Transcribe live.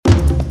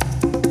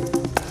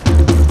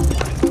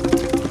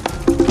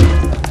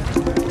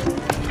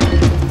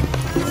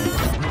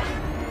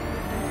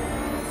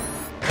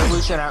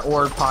Action at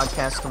Word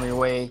podcast coming your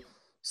way.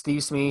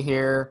 Steve Smee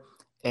here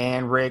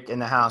and Rick in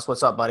the house.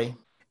 What's up, buddy?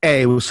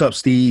 Hey, what's up,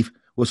 Steve?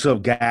 What's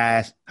up,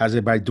 guys? How's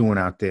everybody doing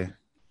out there?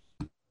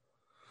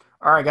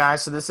 All right,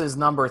 guys. So this is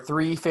number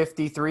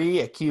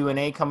 353, a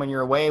Q&A coming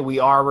your way. We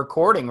are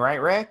recording,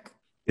 right, Rick?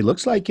 It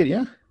looks like it,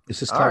 yeah.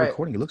 This is All start right.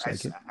 recording. It looks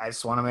like it. I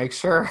just want to make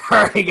sure.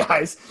 All right,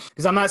 guys,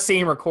 because I'm not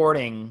seeing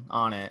recording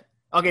on it.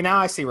 Okay, now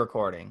I see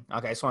recording.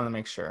 Okay, I just wanted to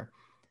make sure.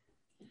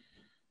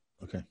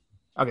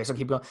 Okay, so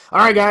keep going. All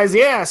right, guys.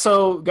 Yeah,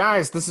 so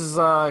guys, this is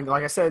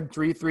like I said,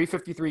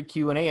 353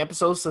 Q&A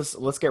episodes. So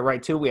let's get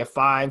right to it. We have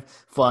 5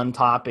 fun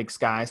topics,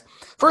 guys.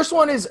 First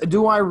one is,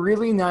 do I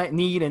really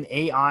need an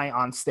AI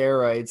on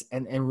steroids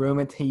and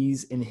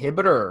aromatase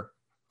inhibitor?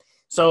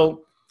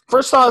 So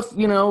first off,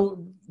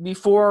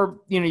 before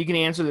you can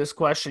answer this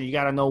question, you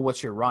got to know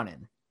what you're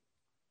running,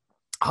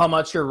 how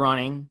much you're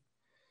running,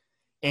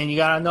 and you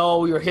got to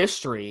know your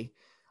history.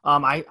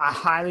 I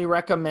highly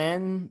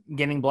recommend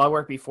getting blood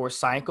work before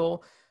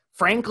cycle.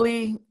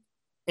 Frankly,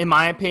 in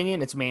my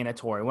opinion, it's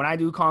mandatory. When I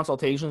do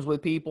consultations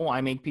with people,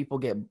 I make people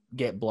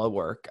get blood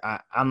work.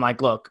 I'm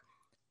like, look,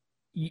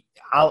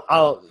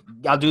 I'll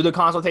do the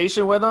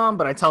consultation with them,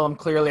 but I tell them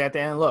clearly at the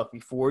end, look,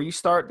 before you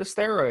start the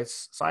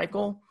steroids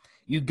cycle,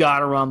 you got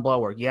to run blood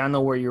work. You got to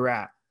know where you're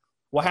at.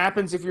 What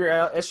happens if your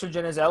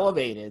estrogen is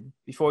elevated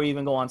before you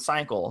even go on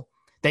cycle?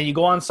 Then you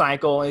go on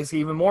cycle, it's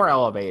even more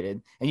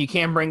elevated, and you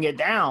can't bring it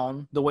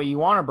down the way you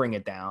want to bring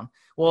it down.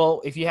 Well,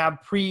 if you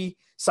have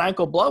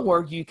pre-cycle blood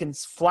work, you can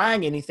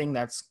flag anything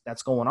that's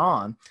going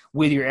on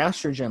with your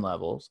estrogen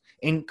levels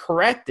and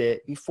correct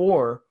it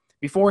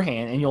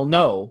beforehand, and you'll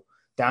know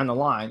down the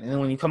line. And then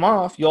when you come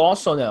off, you'll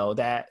also know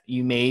that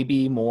you may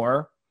be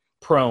more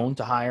prone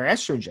to higher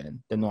estrogen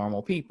than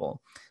normal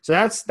people. So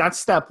that's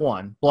step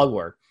 1, blood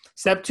work.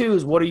 Step 2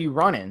 is, what are you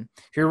running?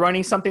 If you're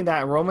running something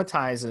that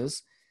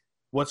aromatizes,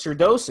 what's your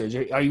dosage?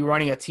 Are you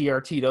running a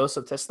TRT dose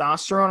of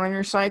testosterone on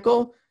your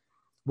cycle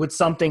with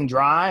something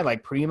dry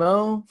like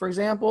Primo, for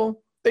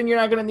example? Then you're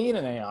not going to need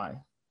an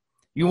AI.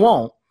 You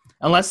won't,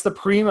 unless the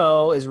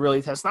Primo is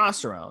really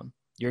testosterone.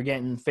 You're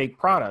getting fake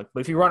product. But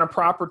if you run a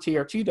proper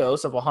TRT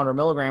dose of 100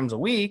 milligrams a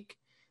week,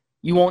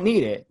 you won't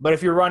need it. But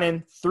if you're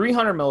running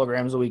 300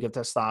 milligrams a week of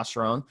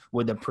testosterone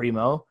with the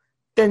Primo,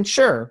 then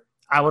sure,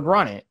 I would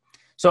run it.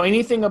 So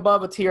anything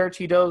above a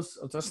TRT dose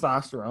of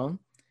testosterone,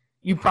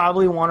 you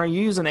probably want to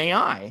use an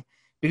AI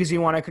because you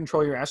want to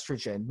control your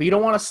estrogen. But you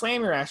don't want to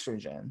slam your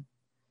estrogen.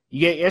 You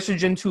get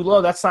estrogen too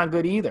low, that's not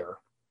good either.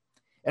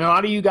 And a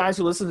lot of you guys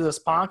who listen to this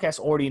podcast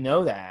already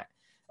know that.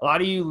 A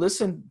lot of you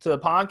listen to the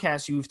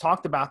podcast, you've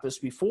talked about this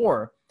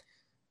before.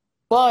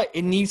 But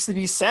it needs to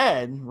be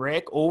said,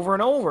 Rick, over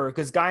and over,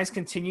 because guys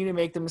continue to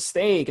make the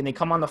mistake and they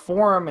come on the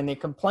forum and they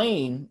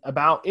complain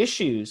about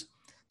issues.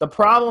 The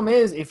problem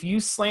is, if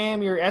you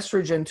slam your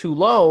estrogen too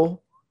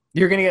low,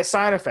 you're going to get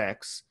side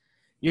effects.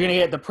 You're going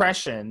to get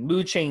depression,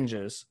 mood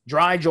changes,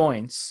 dry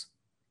joints.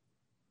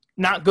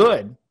 Not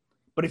good.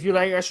 But if you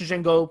let your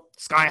estrogen go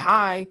sky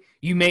high,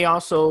 you may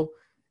also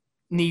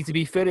need to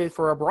be fitted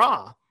for a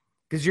bra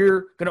because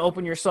you're going to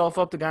open yourself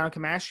up to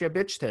gynecomastia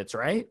bitch tits,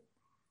 right?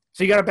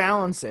 So you got to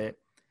balance it.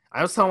 I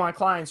always tell my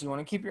clients, you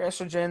want to keep your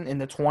estrogen in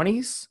the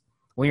 20s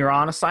when you're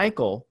on a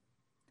cycle.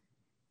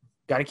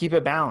 Got to keep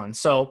it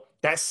balanced. So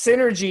that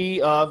synergy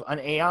of an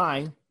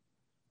AI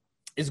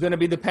is going to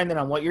be dependent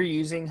on what you're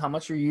using, how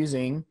much you're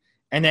using,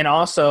 and then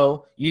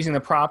also using the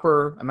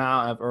proper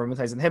amount of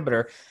aromatase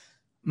inhibitor.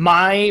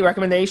 My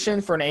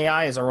recommendation for an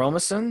AI is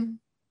Aromasin.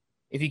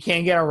 If you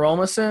can't get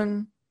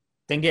Aromasin,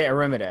 then get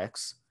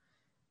Arimidex.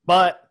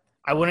 But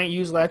I wouldn't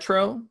use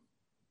Letro.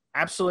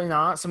 Absolutely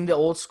not. Some of the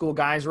old school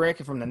guys, Rick,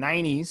 from the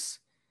 90s,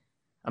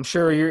 I'm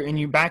sure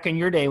back in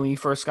your day when you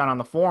first got on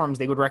the forums,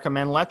 they would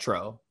recommend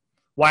Letro.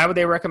 Why would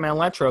they recommend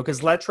Letro?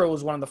 Because Letro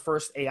was one of the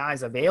first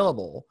AIs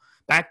available.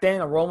 Back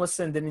then,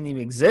 Aromasin didn't even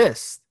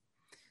exist.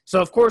 So,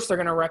 of course, they're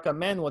going to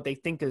recommend what they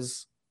think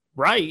is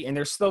right, and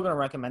they're still going to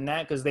recommend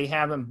that because they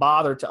haven't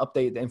bothered to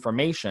update the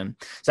information.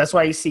 So that's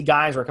why you see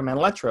guys recommend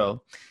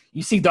Letro.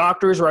 You see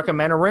doctors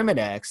recommend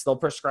Arimidex. They'll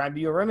prescribe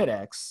you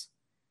Arimidex.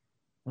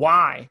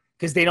 Why?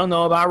 Because they don't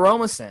know about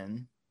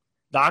Aromasin.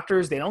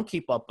 Doctors, they don't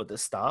keep up with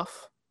this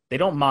stuff. They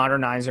don't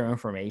modernize their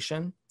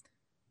information.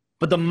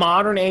 But the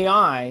modern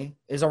AI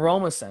is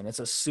Aromasin. It's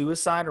a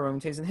suicide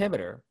aromatase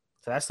inhibitor.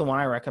 So that's the one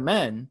I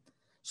recommend.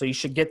 So you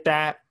should get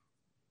that.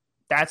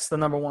 That's the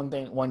number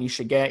one you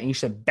should get, and you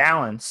should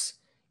balance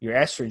your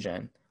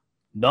estrogen,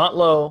 not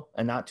low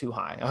and not too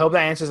high. I hope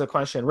that answers the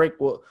question. Rick,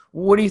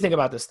 what do you think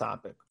about this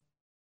topic?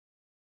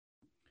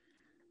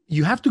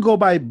 You have to go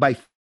by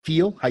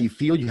feel, how you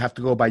feel. You have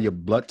to go by your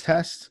blood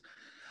tests.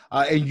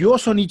 And you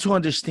also need to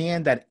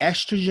understand that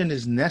estrogen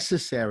is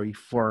necessary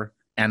for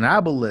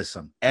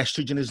anabolism.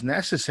 Estrogen is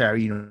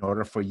necessary in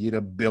order for you to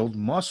build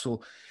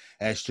muscle.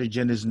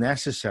 Estrogen is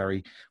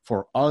necessary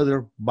for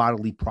other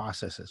bodily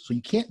processes. So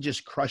you can't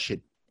just crush it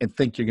and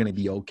think you're going to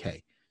be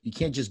okay. You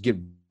can't just get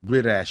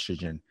rid of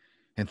estrogen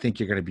and think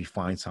you're going to be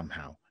fine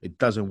somehow. It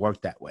doesn't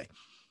work that way.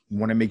 You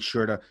want to make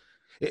sure to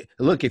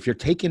look, if you're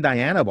taking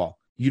Dianabol,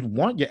 you'd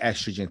want your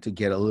estrogen to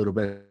get a little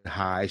bit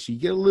high. So you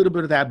get a little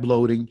bit of that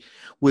bloating,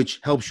 which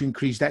helps you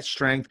increase that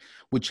strength,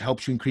 which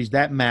helps you increase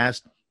that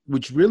mass,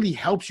 which really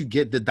helps you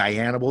get the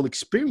Dianabol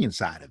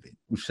experience out of it.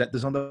 We've said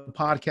this on the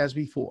podcast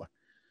before.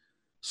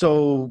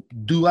 So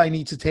do I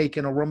need to take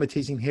an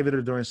aromatase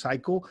inhibitor during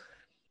cycle?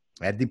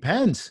 That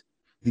depends.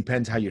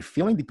 Depends how you're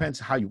feeling, depends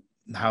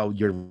how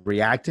you're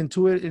reacting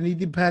to it, and it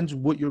depends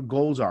what your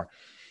goals are.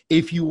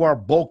 If you are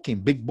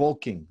bulking, big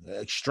bulking,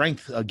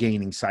 strength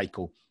gaining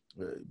cycle,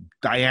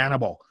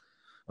 Dianabol,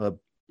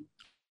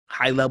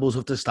 high levels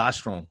of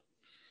testosterone,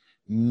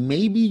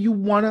 maybe you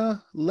want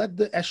to let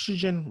the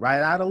estrogen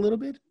ride out a little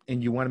bit,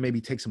 and you want to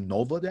maybe take some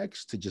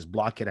Nolvadex to just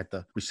block it at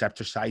the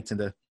receptor sites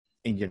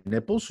in your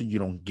nipples so you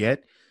don't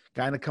get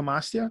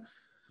gynecomastia.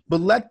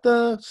 But let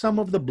some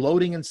of the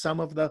bloating and some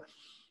of the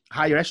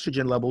higher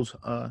estrogen levels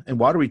and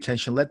water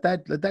retention, let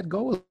that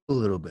go a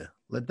little bit.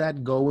 Let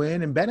that go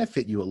in and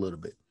benefit you a little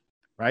bit,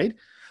 right?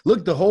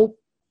 Look, the whole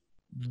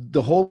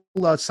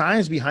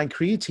science behind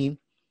creatine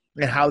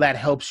and how that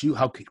helps you,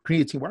 how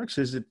creatine works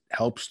is it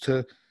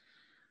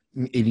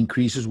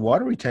increases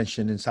water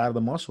retention inside of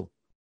the muscle.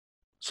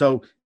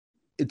 So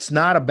it's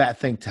not a bad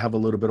thing to have a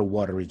little bit of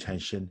water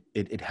retention.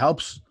 It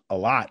helps a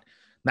lot,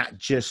 not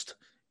just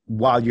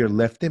while you're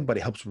lifting, but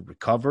it helps with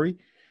recovery.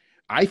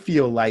 I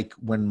feel like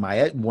when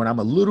I'm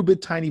a little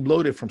bit tiny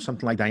bloated from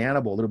something like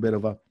Dianabol, a little bit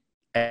of a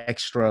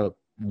extra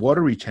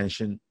water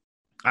retention,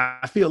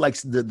 I feel like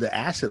the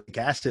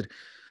acid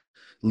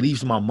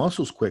leaves my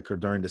muscles quicker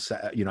during the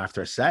set,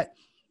 after a set.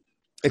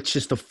 It's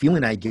just a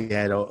feeling I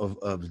get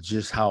of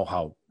just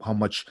how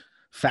much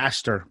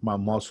faster my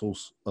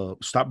muscles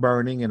stop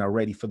burning and are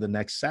ready for the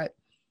next set.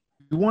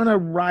 You want to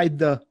ride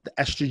the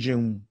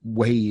estrogen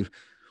wave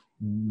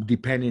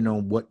depending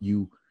on what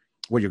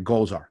your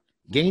goals are.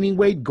 Gaining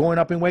weight, going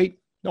up in weight,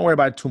 don't worry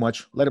about it too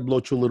much. Let it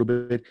bloat you a little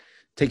bit.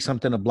 Take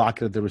something to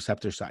block it at the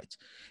receptor sites.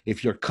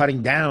 If you're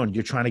cutting down,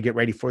 you're trying to get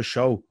ready for a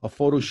show, a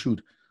photo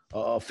shoot,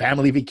 a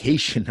family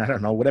vacation, I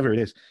don't know, whatever it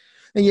is.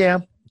 And yeah,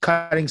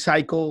 cutting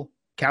cycle,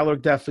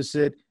 caloric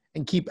deficit,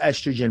 and keep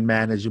estrogen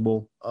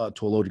manageable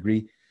to a low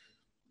degree.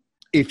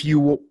 If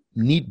you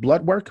need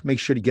blood work, make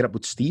sure to get up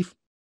with Steve,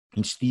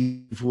 and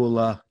Steve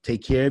will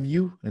take care of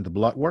you and the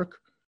blood work,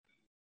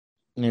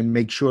 and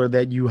make sure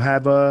that you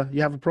have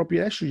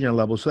appropriate estrogen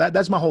levels. So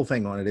that's my whole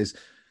thing on it. Is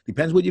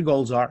depends what your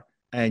goals are,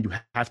 and you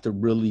have to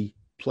really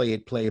play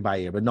it by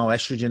ear. But no,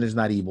 estrogen is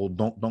not evil.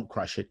 Don't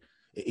crush it.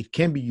 It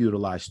can be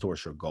utilized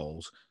towards your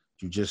goals.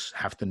 You just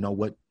have to know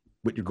what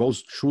your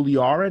goals truly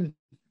are and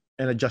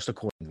adjust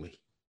accordingly.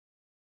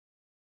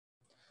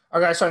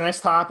 All right, so our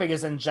next topic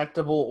is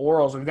injectable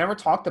orals. We've never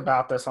talked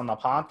about this on the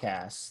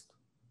podcast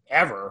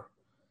ever.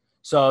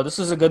 So this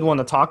is a good one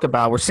to talk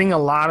about. We're seeing a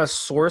lot of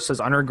sources,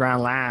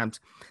 underground labs,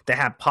 that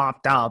have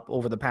popped up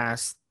over the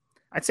past,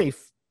 I'd say,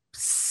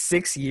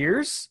 6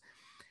 years.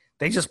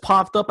 They just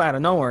popped up out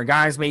of nowhere.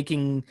 Guys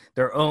making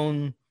their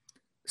own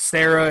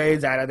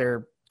steroids out of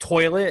their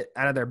toilet,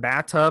 out of their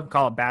bathtub,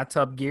 call it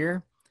bathtub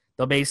gear.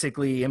 They'll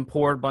basically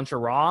import a bunch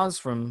of raws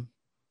from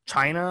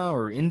China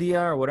or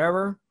India or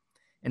whatever,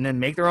 and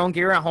then make their own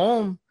gear at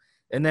home.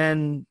 And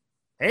then,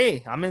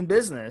 hey, I'm in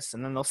business.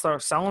 And then they'll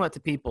start selling it to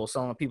people,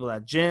 selling it to people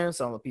at gyms,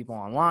 selling it to people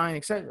online,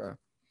 etc.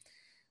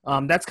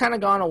 That's kind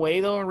of gone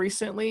away, though,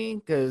 recently,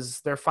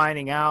 because they're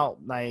finding out,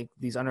 like,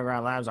 these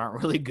underground labs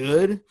aren't really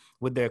good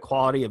with their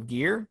quality of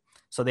gear,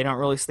 so they don't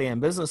really stay in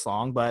business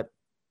long. But,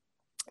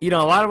 a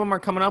lot of them are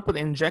coming up with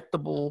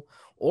injectable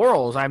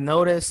orals. I've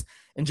noticed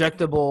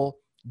injectable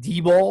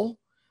D-Bol.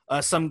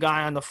 Some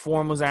guy on the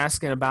forum was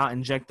asking about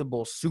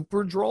injectable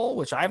Superdrol,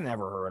 which I've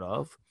never heard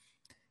of.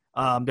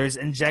 There's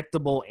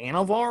injectable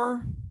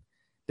Anavar.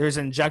 There's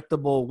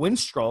injectable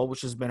Winstrol,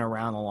 which has been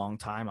around a long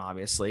time,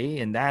 obviously.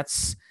 And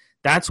that's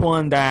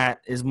one that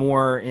is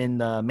more in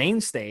the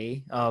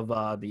mainstay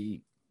of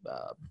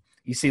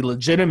you see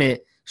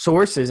legitimate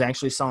sources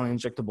actually selling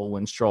injectable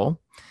Winstrol.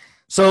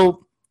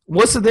 So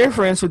what's the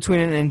difference between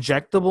an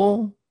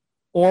injectable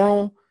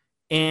oral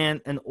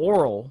and an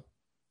oral,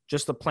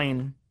 just a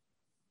plain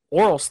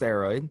oral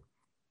steroid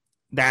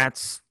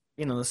that's,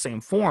 the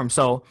same form?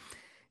 So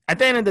at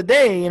the end of the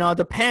day, it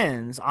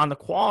depends on the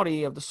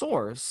quality of the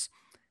source.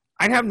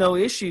 I'd have no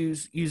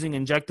issues using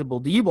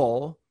injectable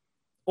D-Bol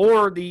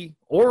or the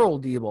oral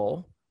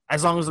D-Bol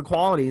as long as the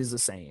quality is the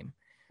same.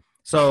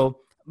 So,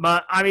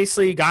 but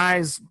obviously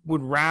guys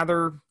would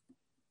rather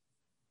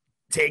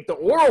take the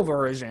oral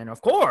version,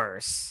 of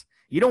course.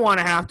 You don't want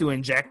to have to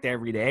inject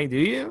every day, do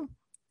you?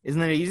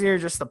 Isn't it easier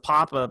just to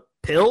pop a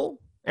pill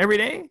every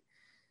day?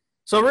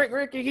 So,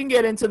 Rick, you can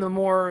get into the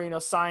more,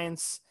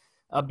 science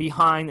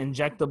behind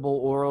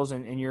injectable orals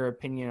and your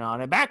opinion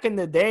on it. Back in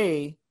the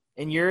day,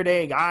 in your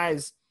day,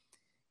 guys,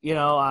 they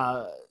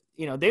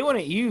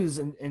wouldn't use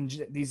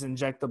these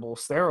injectable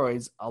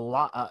steroids a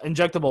lot,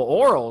 injectable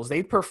orals.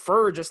 They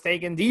prefer just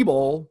taking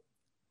D-Bol,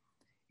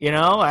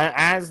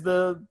 as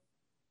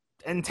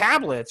in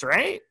tablets,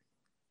 right?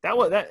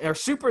 Or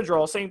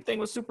Superdrol, same thing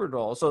with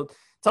Superdrol. So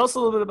tell us a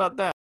little bit about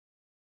that.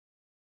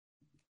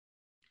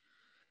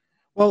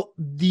 Well,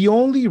 the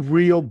only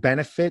real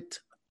benefit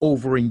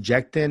over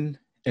injecting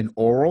an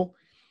oral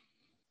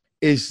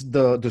is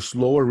the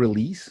slower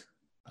release.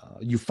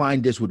 You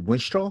find this with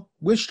Winstrol.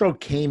 Winstrol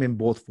came in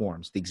both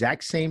forms. The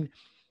exact same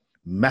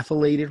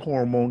methylated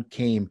hormone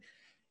came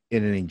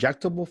in an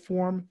injectable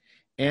form,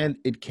 and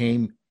it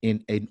came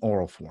in an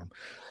oral form.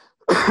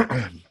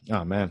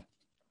 Oh man.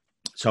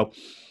 So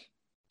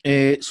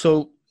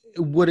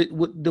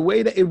the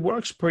way that it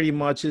works pretty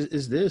much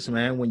is this,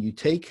 man. When you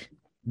take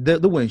the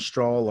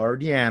Winstrol or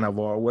the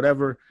Anavar,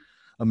 whatever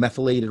a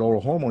methylated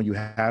oral hormone you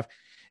have,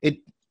 it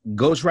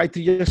goes right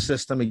through your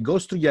system. It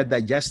goes through your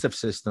digestive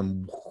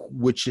system,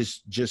 which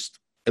is just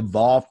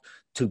evolved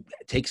to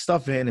take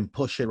stuff in and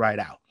push it right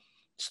out.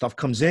 Stuff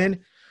comes in,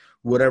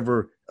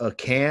 whatever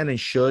can and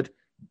should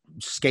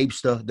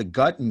escapes the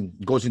gut and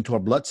goes into our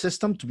blood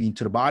system to be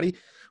into the body.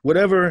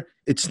 Whatever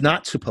it's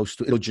not supposed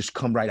to, it'll just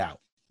come right out.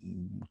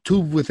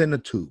 Tube within a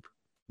tube.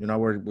 You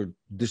know,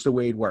 this is the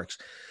way it works.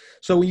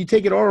 So when you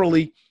take it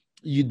orally,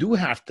 you do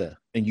have to,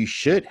 and you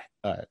should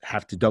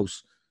have to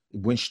dose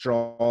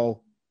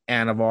Winstrol,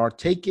 Anavar.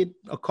 Take it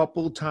a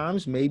couple of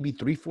times, maybe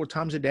 3-4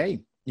 times a day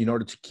in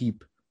order to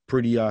keep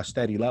pretty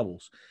steady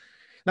levels.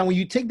 Now, when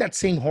you take that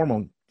same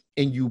hormone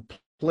and you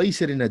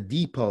place it in a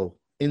depot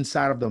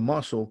inside of the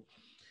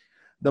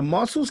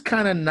muscle's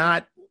kind of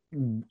not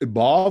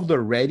evolved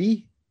or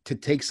ready to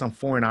take some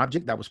foreign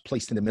object that was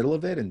placed in the middle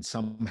of it and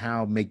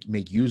somehow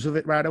make use of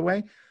it right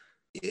away.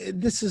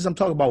 I'm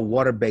talking about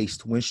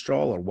water-based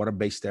Winstrol or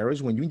water-based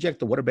steroids. When you inject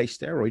the water-based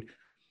steroid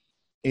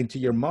into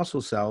your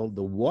muscle cell,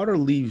 the water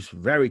leaves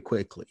very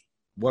quickly.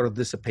 Water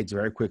dissipates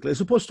very quickly,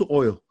 as opposed to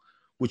oil,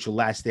 which will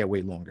last there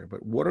way longer.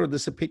 But water will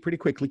dissipate pretty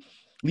quickly,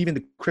 leaving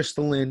the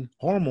crystalline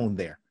hormone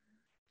there,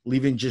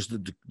 leaving just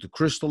the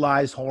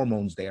crystallized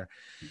hormones there.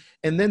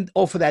 And then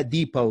off of that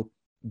depot,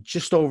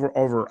 just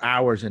over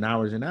hours and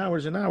hours and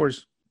hours and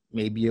hours,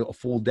 maybe a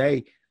full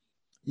day,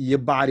 your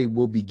body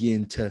will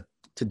begin to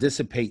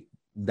dissipate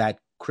that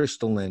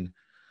crystalline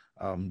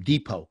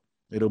depot.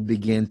 It'll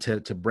begin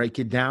to break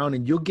it down,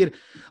 and you'll get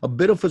a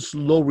bit of a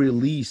slow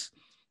release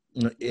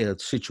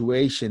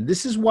situation.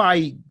 This is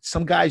why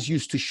some guys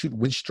used to shoot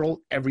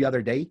Winstrol every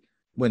other day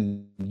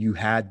when you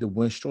had the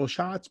Winstrol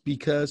shots,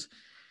 because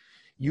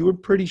you were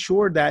pretty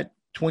sure that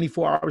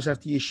 24 hours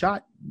after you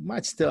shot, you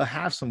might still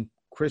have some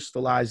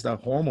crystallized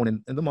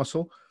hormone in the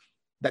muscle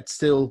that's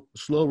still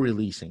slow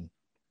releasing.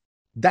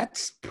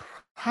 That's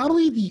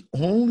probably the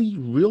only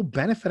real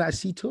benefit I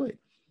see to it,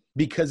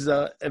 because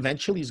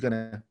eventually it's going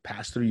to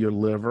pass through your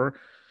liver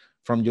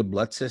from your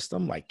blood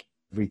system. Like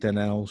everything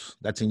else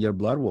that's in your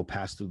blood will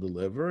pass through the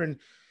liver, and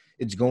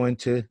it's going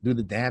to do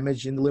the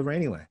damage in the liver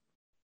anyway.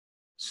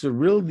 So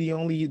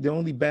really the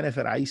only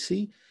benefit I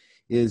see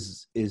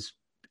is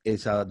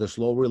the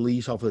slow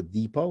release off a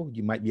depot.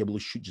 You might be able to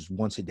shoot just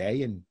once a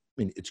day, and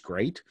it's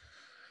great.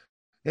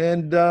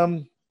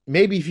 And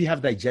maybe if you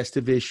have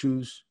digestive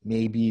issues,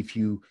 maybe if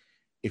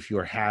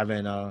you're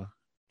having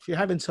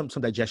some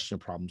digestion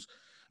problems,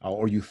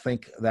 or you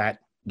think that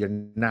you're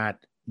not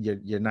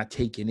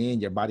taking in,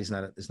 your body's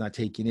not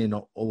taking in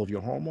all of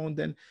your hormone,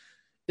 then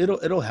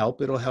it'll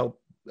help. It'll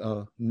help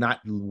not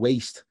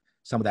waste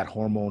some of that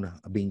hormone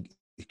being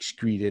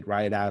excreted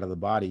right out of the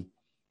body.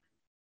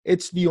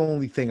 It's the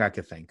only thing I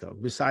could think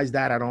of. Besides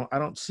that, I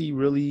don't see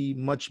really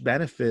much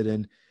benefit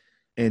in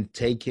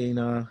taking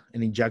an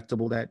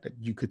injectable that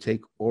you could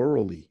take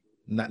orally.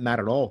 Not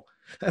at all.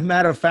 As a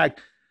matter of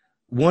fact,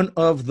 one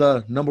of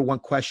the number one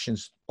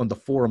questions on the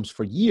forums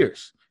for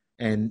years,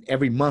 and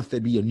every month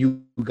there'd be a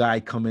new guy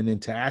coming in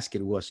to ask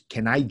it, was,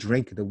 can I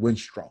drink the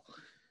Winstrol?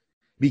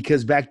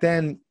 Because back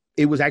then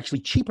it was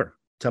actually cheaper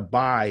to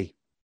buy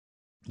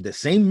the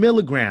same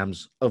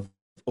milligrams of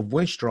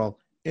Winstrol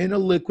in a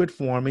liquid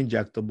form,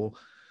 injectable,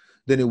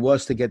 than it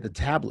was to get the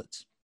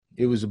tablets.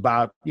 It was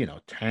about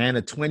 10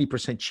 to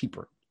 20%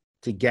 cheaper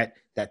to get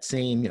that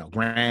same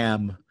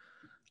gram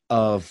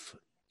of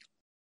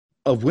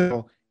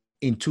Winstrol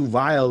in 2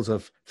 vials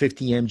of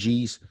 50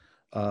 mgs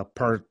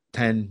per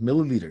 10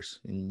 milliliters.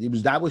 And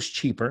that was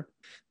cheaper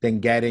than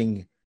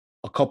getting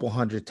a couple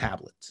hundred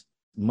tablets.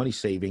 Money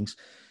savings,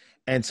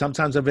 and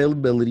sometimes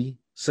availability.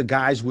 So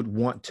guys would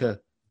want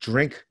to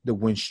drink the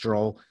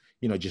Winstrol,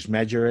 just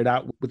measure it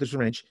out with a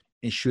syringe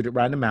and shoot it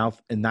right in the mouth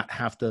and not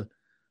have to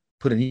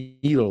put a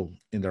needle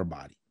in their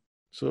body.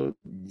 So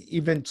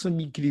even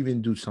you could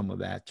even do some of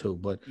that too.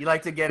 But you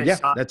like to get it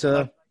shot.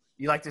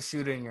 You like to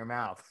shoot it in your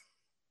mouth.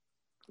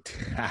 Is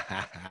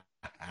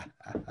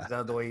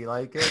that the way you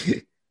like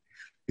it?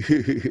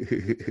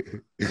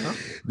 The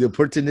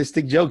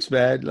opportunistic jokes,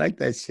 man. Like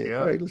that shit. Yeah.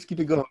 All right, let's keep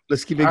it going.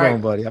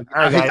 Going, buddy.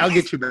 I'll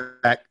get you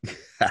back.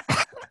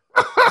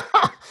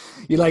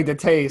 You like the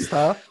taste,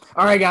 huh?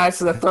 All right, guys.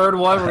 So the third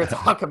one we're going to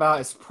talk about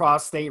is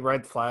prostate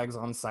red flags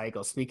on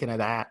cycle. Speaking of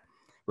that,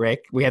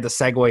 Rick, we had to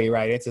segue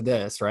right into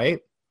this, right?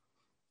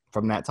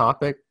 From that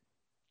topic.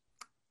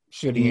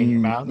 Shooting in your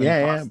mouth.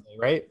 Prostate,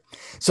 right?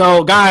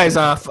 So, guys, so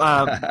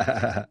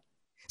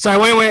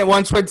I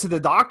went to the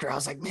doctor. I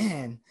was like,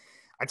 man,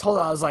 I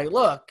was like,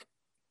 look,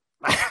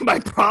 my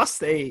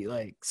prostate,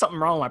 like something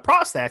wrong with my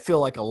prostate. I feel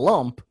like a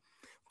lump.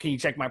 Can you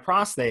check my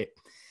prostate?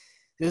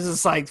 There's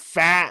this like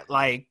fat,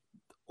 like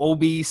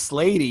obese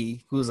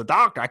lady who's a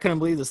doctor. I couldn't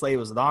believe this lady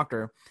was a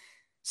doctor.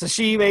 So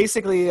she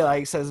basically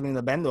like says to me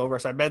to bend over.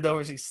 So I bend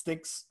over. She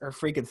sticks her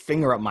freaking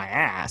finger up my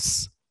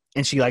ass,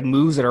 and she like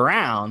moves it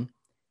around,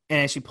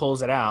 and she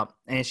pulls it out,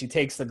 and she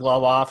takes the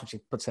glove off and she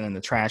puts it in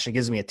the trash. She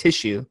gives me a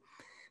tissue.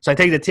 So I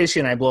take the tissue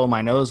and I blow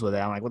my nose with it.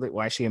 I'm like,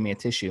 why is she giving me a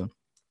tissue?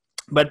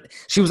 But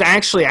she was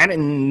actually, I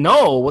didn't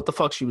know what the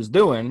fuck she was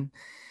doing,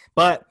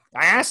 but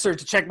I asked her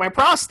to check my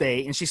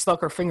prostate, and she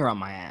stuck her finger on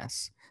my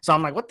ass. So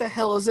I'm like, what the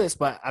hell is this?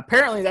 But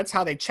apparently that's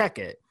how they check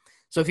it.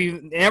 So if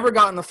you've never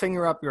gotten the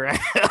finger up your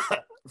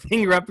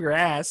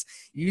ass,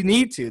 you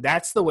need to.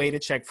 That's the way to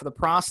check for the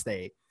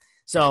prostate.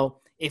 So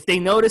if they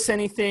notice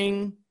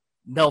anything,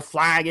 they'll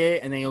flag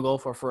it, and then you'll go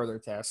for further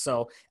tests.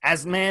 So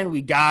as men,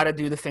 we got to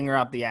do the finger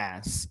up the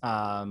ass.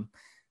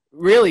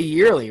 Really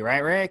yearly,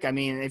 right, Rick? I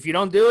mean, if you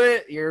don't do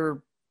it,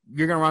 you're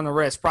going to run the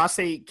risk.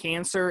 Prostate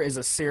cancer is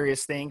a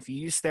serious thing. If you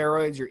use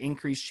steroids, your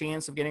increased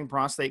chance of getting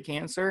prostate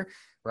cancer,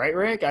 right,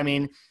 Rick? I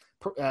mean,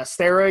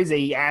 steroids,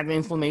 they add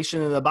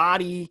inflammation to the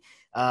body.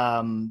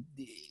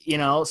 You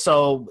know,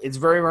 so it's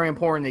very, very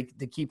important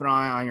to keep an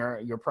eye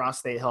on your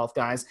prostate health,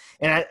 guys.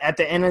 And at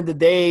the end of the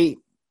day,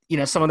 you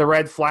know, some of the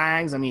red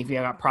flags, I mean, if you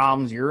got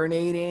problems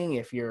urinating,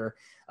 if you're,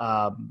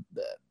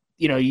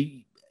 you know,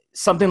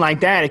 something like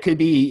that, it could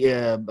be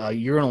a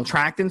urinal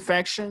tract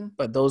infection,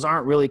 but those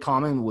aren't really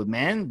common with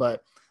men.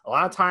 But a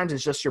lot of times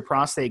it's just your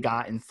prostate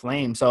got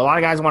inflamed. So a lot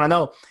of guys want to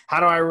know, how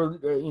do I,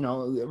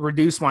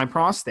 reduce my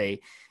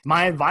prostate?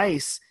 My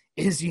advice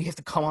is you have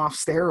to come off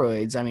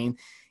steroids. I mean,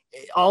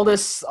 all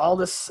this,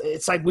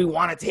 it's like we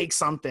want to take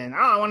something. Oh,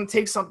 I want to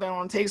take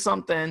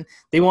something.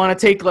 They want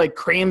to take like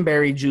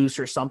cranberry juice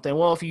or something.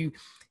 Well, if you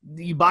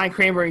buy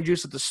cranberry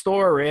juice at the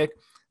store, Rick,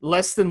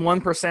 less than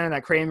 1% of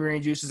that cranberry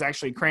juice is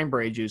actually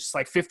cranberry juice. It's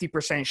like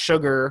 50%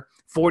 sugar,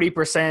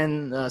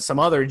 40% some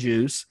other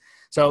juice.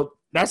 So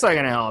that's not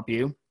going to help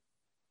you.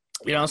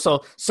 You know,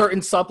 so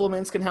certain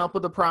supplements can help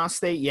with the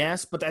prostate,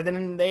 yes. But at the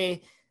end of the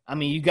day, I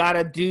mean, you got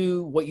to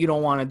do what you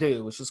don't want to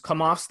do, which is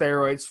come off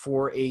steroids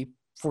for a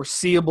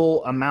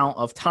foreseeable amount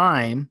of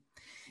time.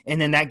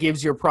 And then that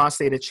gives your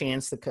prostate a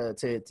chance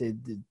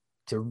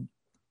to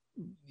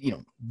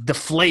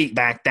deflate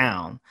back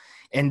down.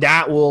 And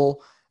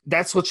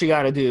that's what you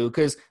got to do.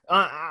 Because,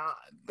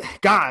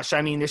 gosh,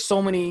 I mean,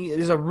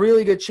 there's a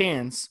really good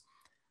chance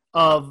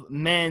of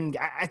men.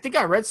 I think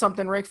I read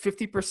something, Rick,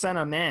 50%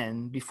 of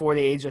men before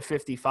the age of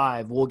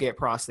 55 will get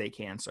prostate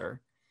cancer.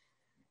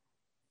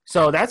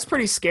 So that's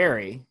pretty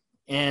scary.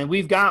 And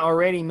we've got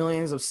already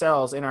millions of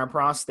cells in our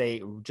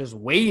prostate just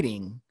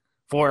waiting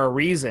for a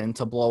reason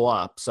to blow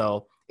up.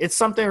 So it's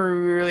something we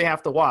really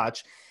have to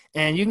watch.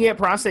 And you can get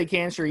prostate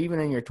cancer even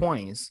in your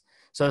 20s.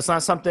 So it's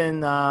not something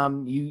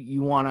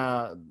you want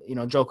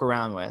to, joke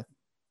around with.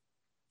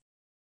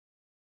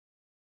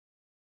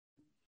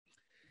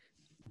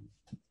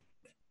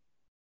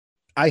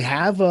 I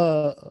have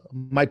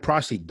my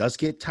prostate does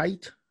get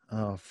tight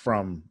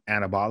from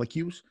anabolic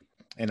use,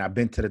 and I've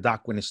been to the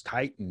doc when it's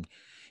tight, and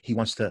he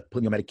wants to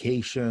put me on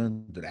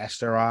medication, the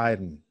steroid,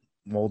 and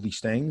all these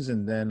things,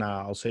 and then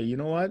I'll say, you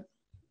know what,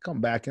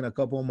 come back in a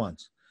couple of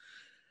months.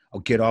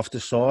 I'll get off the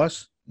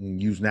sauce and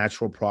use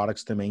natural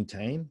products to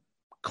maintain.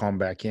 Come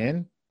back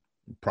in,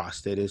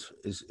 prostate is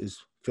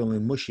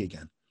feeling mushy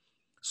again.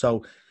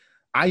 So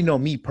I know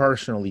me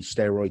personally,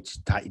 steroids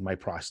tighten my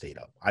prostate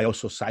up. I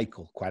also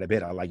cycle quite a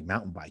bit. I like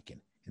mountain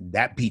biking, and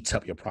that beats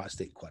up your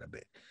prostate quite a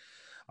bit.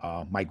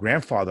 My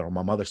grandfather on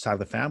my mother's side of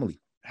the family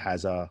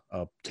has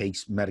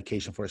takes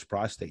medication for his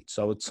prostate.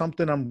 So it's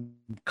something I'm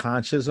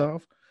conscious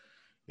of.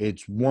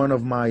 It's one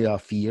of my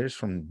fears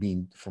from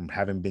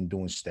having been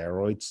doing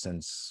steroids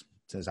since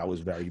I was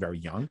very, very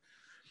young,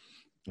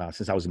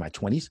 since I was in my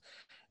 20s.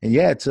 And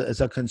yeah, it's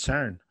a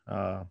concern.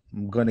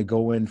 I'm going to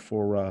go in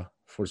for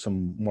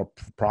some more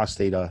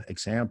prostate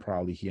exam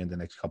probably here in the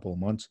next couple of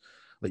months.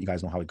 Let you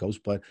guys know how it goes.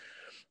 But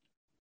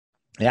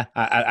yeah,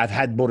 I've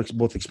had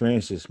both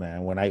experiences,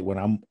 man. When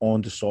I'm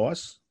on the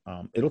sauce,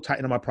 it'll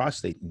tighten up my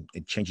prostate.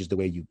 It changes the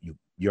way you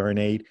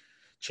urinate,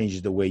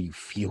 changes the way you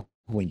feel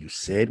when you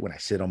sit. When I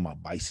sit on my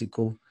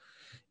bicycle,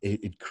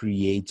 it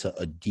creates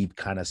a deep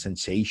kind of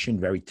sensation,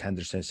 very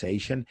tender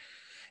sensation.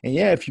 And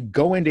yeah, if you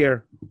go in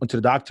there to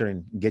the doctor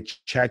and get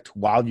checked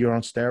while you're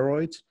on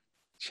steroids,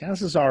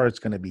 chances are it's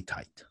going to be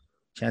tight.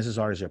 Chances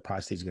are your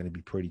prostate is going to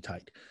be pretty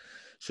tight.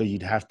 So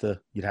you'd have to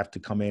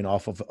come in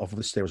off of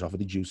the steroids, off of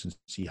the juice, and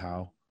see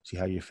how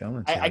you're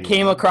feeling. I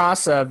came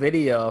across a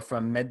video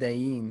from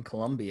Medellin,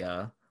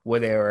 Colombia, where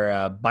they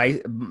were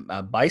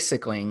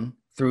bicycling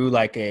through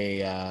like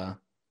a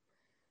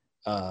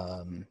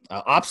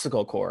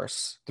obstacle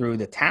course through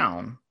the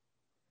town.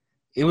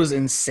 It was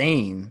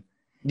insane.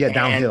 Yeah,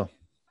 downhill.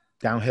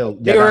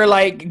 They were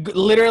like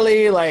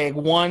literally like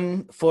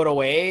 1 foot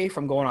away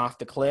from going off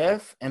the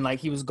cliff, and like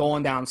he was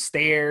going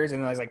downstairs,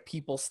 and there was like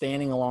people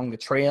standing along the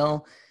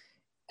trail.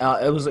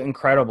 It was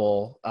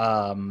incredible.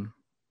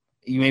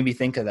 You made me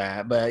think of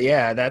that. But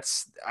yeah,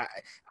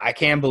 I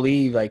can't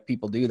believe like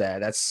people do that.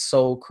 That's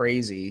so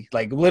crazy.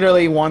 Like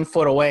literally 1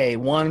 foot away,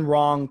 one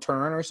wrong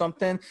turn or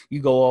something,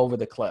 you go over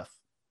the cliff.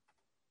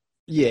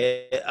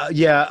 Yeah,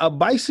 yeah. A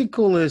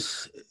bicycle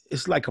is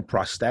like a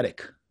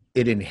prosthetic.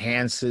 It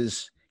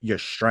enhances your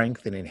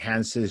strength. It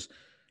enhances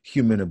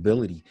human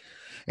ability.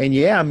 And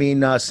yeah, I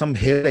mean, some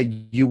hill that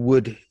you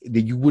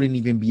wouldn't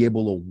even be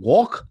able to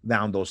walk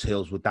down those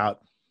hills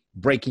without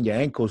breaking your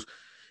ankles.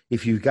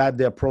 If you got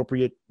the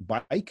appropriate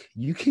bike,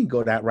 you can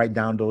go that right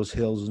down those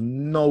hills,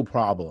 no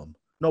problem,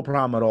 no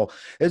problem at all.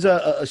 There's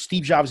a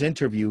Steve Jobs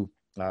interview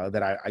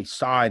that I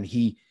saw, and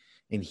he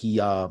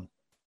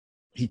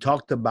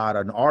talked about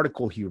an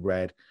article he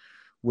read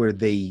where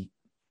they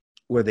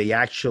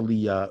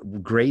actually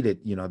graded,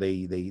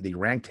 they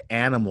ranked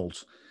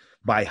animals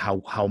by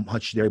how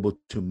much they're able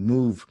to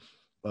move,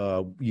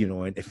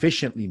 and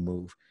efficiently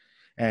move.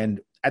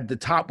 And at the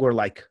top were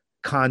like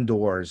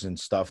condors and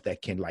stuff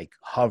that can like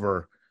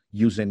hover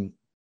using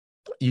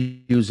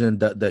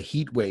the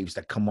heat waves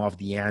that come off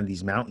the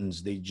Andes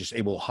mountains. They just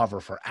able to hover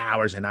for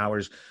hours and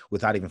hours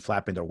without even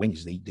flapping their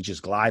wings. They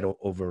just glide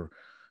over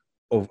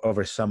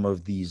some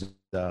of these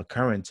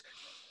currents.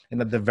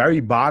 And at the very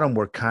bottom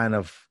were kind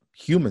of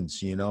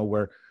humans,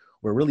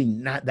 we're really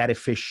not that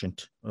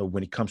efficient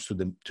when it comes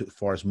to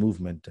far as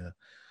movement.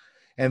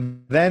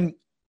 And then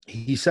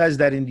he says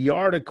that in the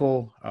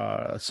article,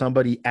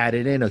 somebody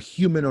added in a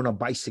human on a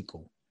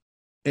bicycle.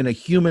 And a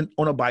human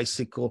on a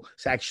bicycle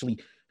is actually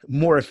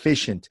more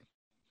efficient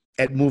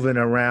at moving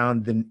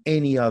around than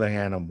any other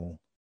animal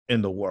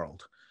in the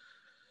world.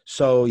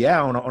 So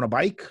yeah, on a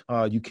bike,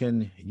 you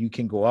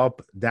can go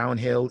up,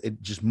 downhill.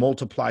 It just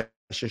multiplies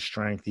your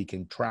strength. You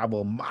can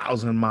travel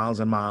miles and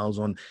miles and miles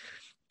on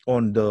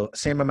the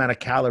same amount of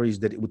calories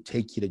that it would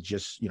take you to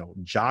just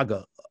jog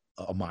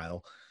a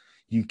mile.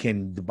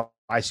 The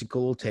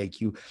bicycle will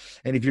take you,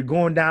 and if you're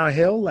going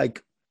downhill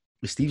like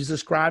Steve's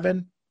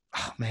describing,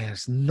 oh man,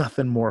 it's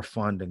nothing more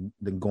fun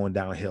than going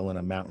downhill on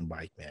a mountain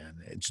bike, man.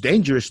 It's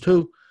dangerous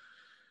too,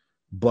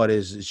 but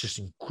it's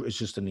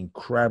just an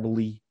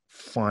incredibly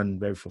fun,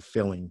 very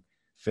fulfilling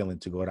feeling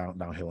to go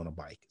downhill on a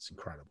bike. It's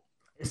incredible.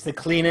 It's the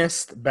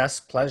cleanest,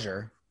 best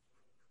pleasure.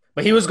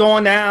 But he was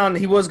going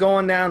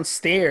down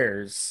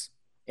stairs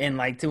and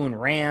like doing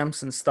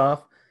ramps and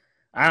stuff.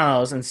 I don't know, it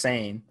was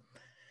insane.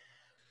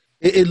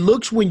 It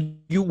looks,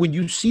 when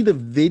you see the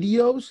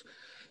videos,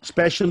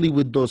 especially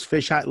with those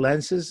fisheye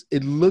lenses,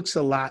 it looks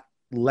a lot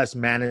less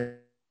manageable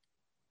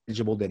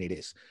than it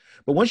is.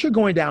 But once you're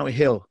going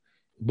downhill,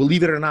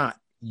 believe it or not,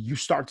 you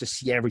start to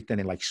see everything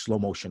in like slow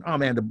motion. Oh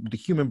man, the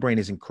human brain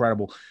is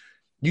incredible.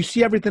 You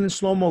see everything in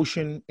slow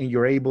motion, and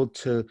you're able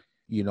to,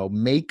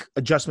 make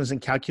adjustments and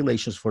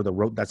calculations for the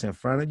road that's in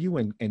front of you,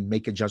 and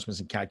make adjustments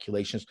and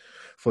calculations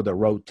for the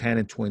road 10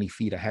 and 20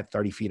 feet ahead,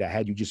 30 feet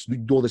ahead. You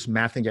do all this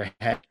math in your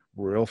head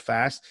real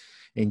fast,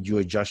 and you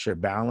adjust your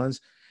balance.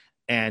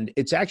 And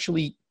it's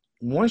actually,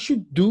 once you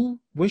do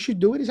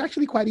it, it's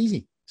actually quite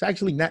easy. It's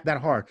actually not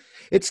that hard.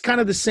 It's kind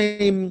of the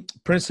same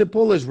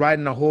principle as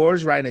riding a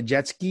horse, riding a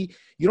jet ski.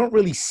 You don't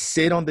really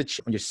sit on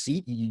your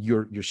seat.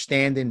 You're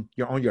standing.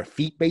 You're on your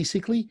feet,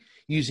 basically,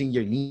 using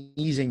your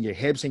knees and your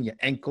hips and your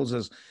ankles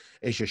as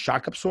your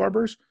shock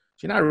absorbers.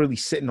 So you're not really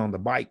sitting on the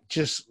bike.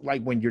 Just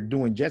like when you're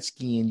doing jet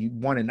skiing, you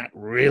want to not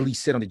really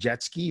sit on the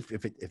jet ski.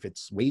 If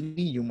it's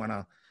wavy, you want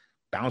to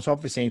bounce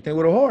off. The same thing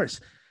with a horse.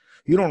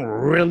 You don't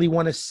really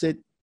want to sit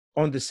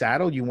on the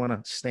saddle. You want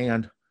to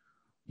stand.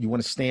 You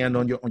want to stand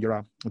on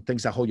your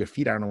things that hold your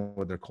feet. I don't know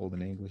what they're called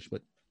in English,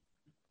 but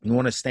you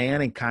want to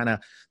stand and kind of,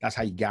 that's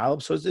how you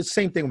gallop. So it's the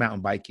same thing with mountain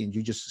biking.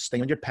 You just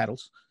stay on your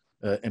pedals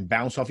and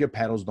bounce off your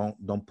pedals.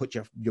 Don't put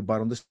your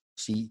butt on the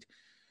seat.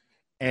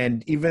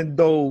 And even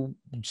though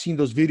you've seen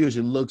those videos,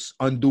 it looks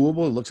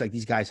undoable. It looks like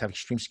these guys have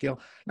extreme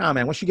skill. Nah,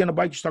 man, once you get on a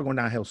bike, you start going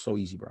downhill so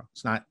easy, bro.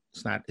 It's nothing.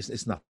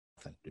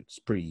 Dude. It's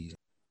pretty easy.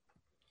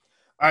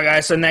 All right,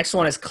 guys. So next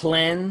one is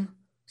Clen.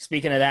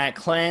 Speaking of that,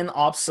 Clen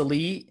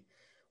obsolete.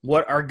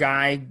 What are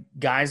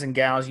guys and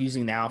gals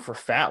using now for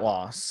fat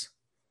loss?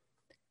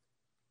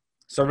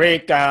 So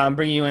Rick, I'm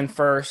bringing you in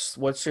first.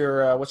 What's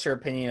your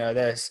opinion of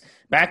this?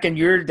 Back in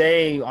your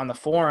day on the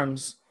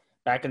forums,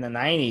 back in the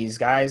 90s,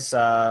 guys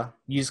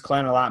used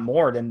Clen a lot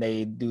more than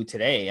they do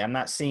today. I'm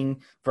not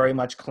seeing very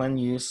much Clen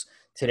use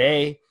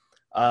today.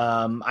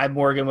 I'm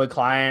working with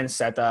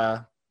clients at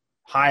the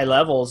high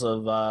levels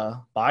of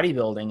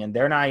bodybuilding, and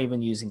they're not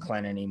even using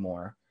Clen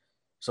anymore.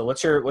 So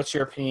what's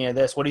your opinion of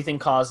this? What do you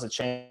think caused the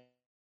change?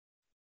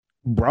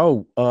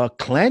 Bro,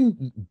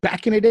 Clen,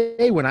 back in the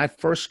day when I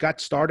first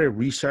got started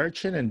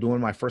researching and doing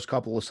my first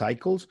couple of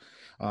cycles,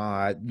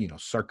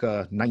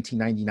 circa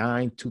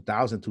 1999,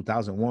 2000,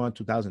 2001,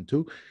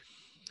 2002,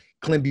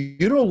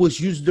 clenbuterol was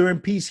used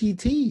during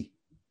PCT.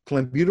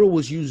 Clenbuterol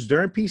was used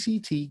during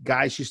PCT.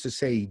 Guys used to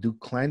say, do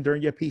Clen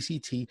during your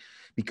PCT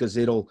because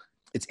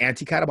it's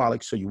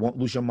anti-catabolic, so you won't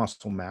lose your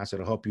muscle mass.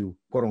 It'll help you,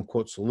 quote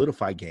unquote,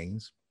 solidify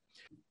gains.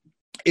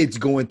 It's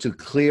going to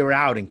clear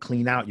out and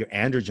clean out your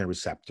androgen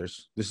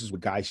receptors. This is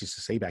what guys used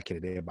to say back in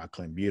the day about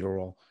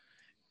clenbuterol.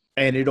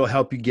 and it'll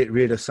help you get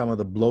rid of some of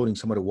the bloating,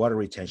 some of the water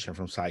retention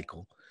from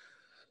cycle.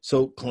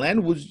 So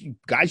Clen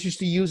guys used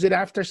to use it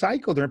after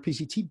cycle during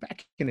PCT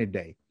back in the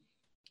day.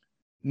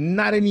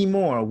 Not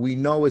anymore. We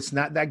know it's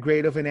not that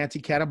great of an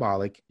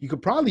anti-catabolic. You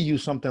could probably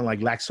use something like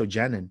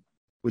Laxogenin,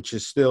 which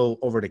is still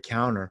over the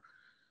counter,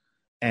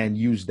 and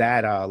use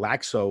that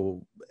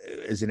Laxo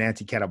as an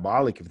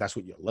anti-catabolic if that's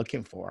what you're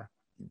looking for.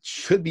 It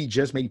should be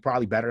just maybe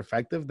probably better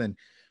effective than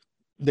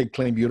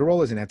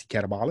clenbuterol as an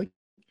anti-catabolic.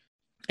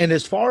 And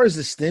as far as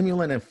the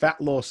stimulant and fat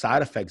loss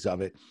side effects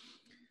of it,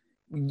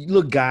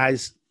 look,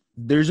 guys,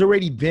 there's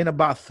already been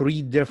about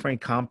 3 different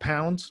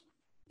compounds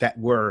that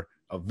were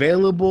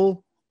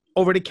available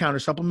over the counter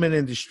supplement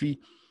industry,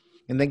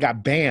 and they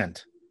got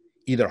banned,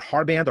 either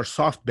hard banned or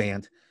soft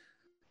banned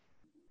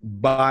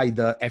by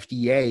the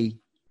FDA,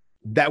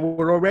 that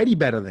were already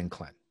better than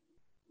Clen.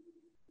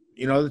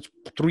 You know, there's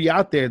 3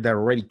 out there that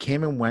already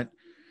came and went,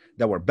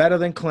 that were better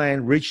than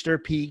Clen, reached their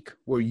peak,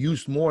 were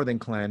used more than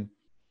Clen,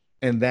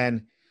 and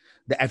then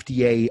the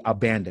FDA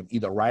banned them,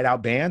 either right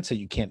out banned, so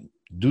you can't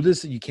do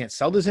this, you can't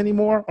sell this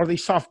anymore, or they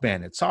soft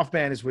ban it. Soft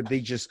ban is where they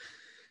just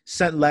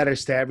sent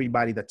letters to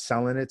everybody that's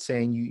selling it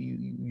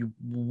saying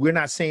we're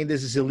not saying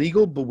this is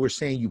illegal, but we're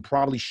saying you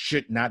probably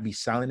should not be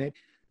selling it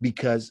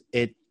because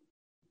it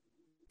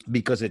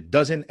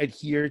doesn't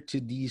adhere to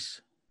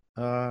these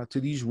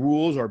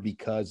rules, or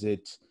because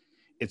it's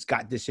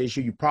got this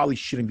issue. You probably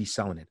shouldn't be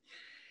selling it.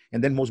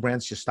 And then most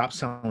brands just stop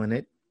selling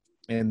it.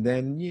 And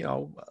then, you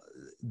know,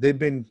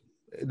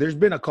 there's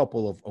been a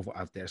couple of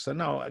out there. So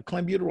no,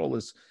 clenbuterol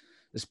is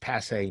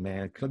passe,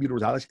 man.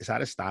 Clenbuterol is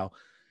out of style.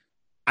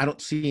 I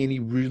don't see any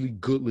really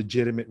good,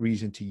 legitimate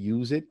reason to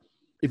use it.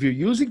 If you're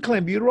using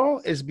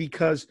clenbuterol, it's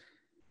because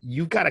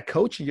you've got a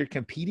coach and you're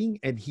competing,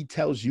 and he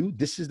tells you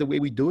this is the way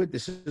we do it.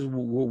 This is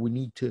what we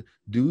need to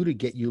do to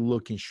get you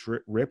looking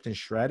ripped and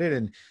shredded.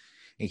 And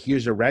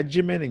here's a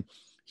regimen, and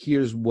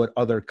here's what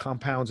other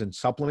compounds and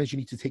supplements you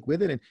need to take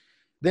with it. And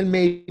then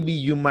maybe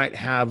you might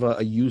have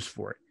a use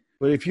for it.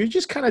 But if you're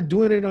just kind of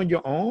doing it on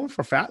your own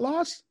for fat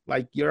loss,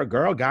 like you're a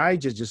girl, guy,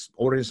 just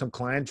ordering some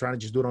client, trying to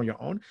just do it on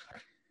your own,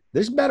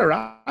 there's better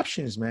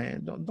options,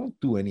 man. Don't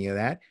do any of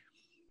that.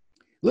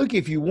 Look,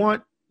 if you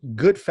want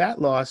good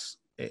fat loss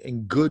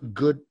and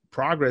good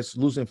progress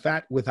losing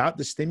fat without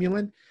the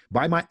stimulant,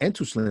 buy my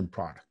Entuslin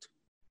product.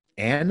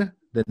 And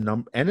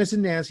N as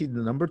in Nancy, the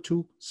number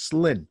 2,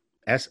 Slin,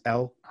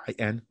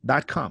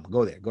 SLIN.com.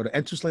 Go there. Go to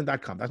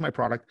Entuslin.com. That's my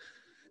product.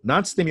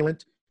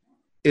 Non-stimulant.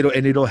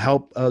 It'll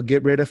help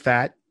get rid of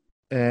fat,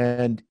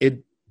 and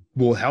it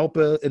will help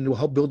build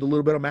a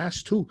little bit of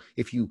mass too.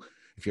 If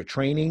you're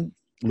training,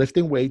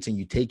 lifting weights, and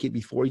you take it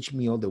before each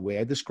meal, the way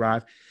I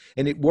described,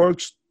 and it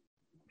works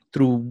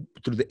through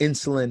the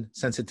insulin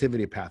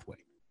sensitivity pathway.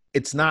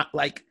 It's not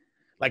like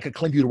a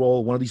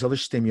clenbuterol, one of these other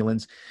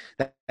stimulants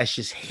that's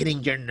just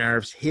hitting your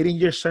nerves, hitting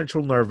your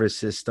central nervous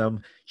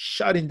system,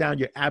 shutting down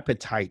your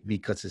appetite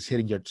because it's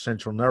hitting your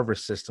central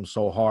nervous system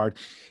so hard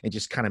and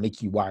just kind of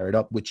make you wired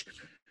up, which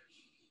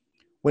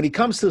when it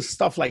comes to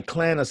stuff like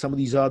Clen or some of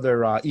these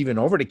other even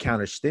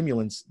over-the-counter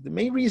stimulants, the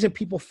main reason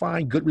people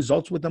find good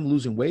results with them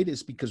losing weight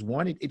is because,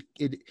 one,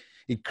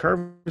 it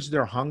curbs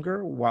their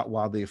hunger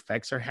while the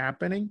effects are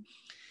happening,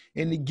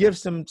 and it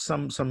gives them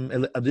some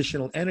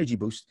additional energy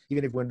boost,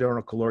 even if when they're on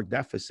a caloric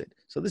deficit.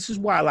 So this is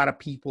why a lot of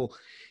people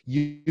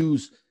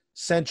use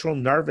central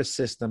nervous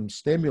system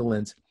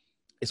stimulants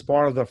as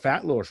part of their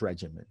fat loss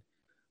regimen.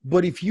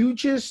 But if you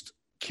just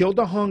kill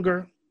the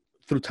hunger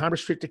through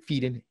time-restricted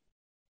feeding,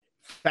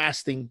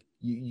 fasting,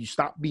 you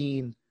stop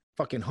being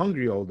fucking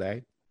hungry all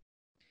day.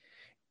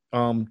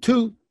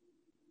 2,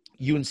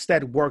 you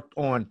instead worked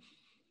on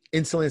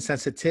insulin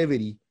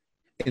sensitivity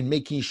and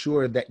making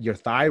sure that your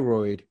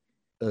thyroid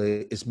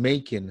is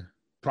making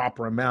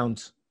proper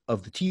amounts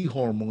of the T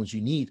hormones you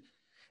need,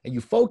 and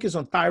you focus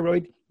on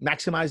thyroid,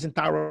 maximizing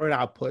thyroid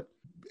output,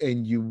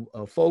 and you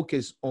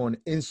focus on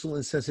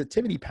insulin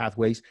sensitivity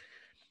pathways,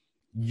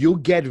 you'll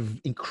get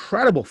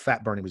incredible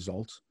fat burning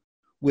results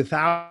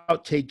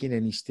without taking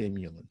any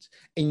stimulants.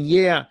 And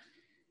yeah,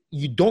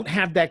 you don't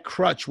have that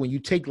crutch when you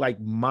take like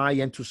my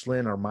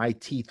Entuslin or my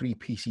T3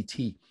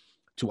 PCT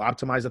to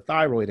optimize the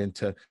thyroid and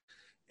to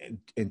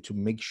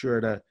make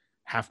sure to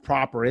have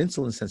proper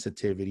insulin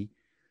sensitivity.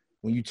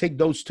 When you take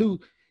those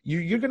two,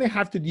 you're going to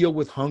have to deal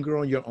with hunger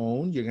on your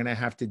own. You're going to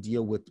have to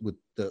deal with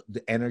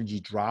the energy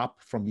drop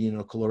from being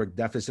in a caloric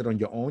deficit on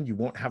your own. You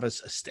won't have a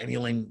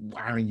stimulant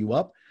wiring you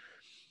up,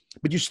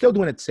 but you're still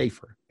doing it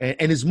safer.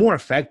 And it's more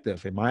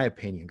effective, in my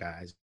opinion,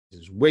 guys.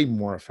 It's way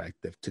more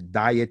effective to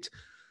diet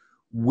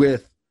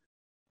with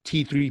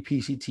T3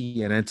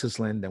 PCT and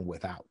Entuslin than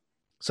without.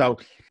 So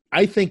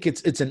I think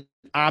it's an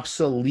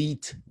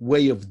obsolete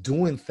way of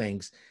doing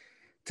things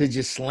to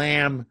just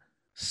slam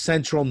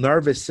central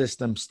nervous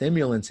system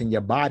stimulants in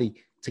your body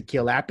to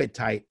kill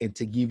appetite and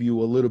to give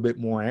you a little bit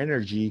more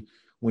energy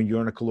when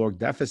you're in a caloric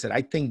deficit.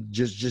 I think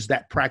just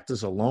that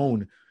practice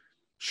alone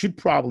should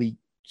probably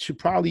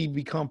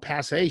become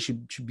passe,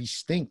 should be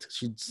extinct,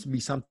 should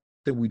be something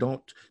we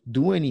don't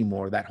do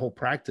anymore. That whole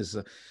practice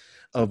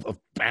of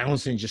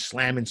balancing, just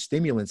slamming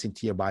stimulants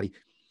into your body.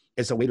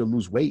 as a way to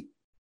lose weight.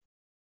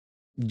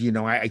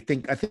 I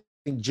think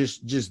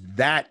just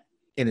that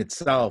in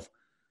itself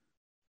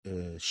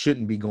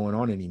shouldn't be going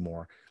on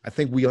anymore. I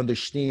think we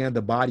understand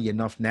the body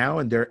enough now,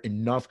 and there are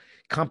enough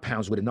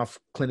compounds with enough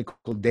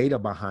clinical data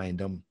behind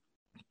them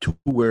to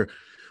where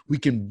we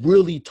can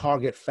really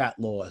target fat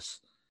loss,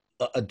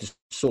 the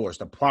source,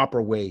 the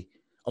proper way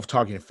of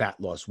targeting fat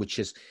loss, which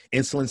is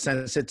insulin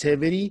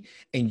sensitivity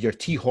and your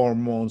T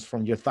hormones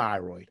from your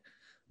thyroid.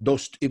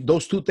 If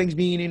those two things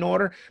being in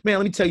order, man,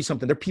 let me tell you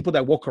something. There are people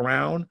that walk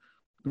around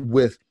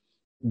with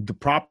the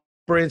proper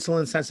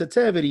insulin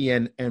sensitivity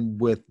and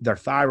with their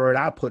thyroid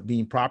output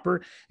being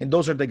proper. And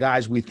those are the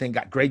guys we think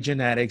got great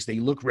genetics. They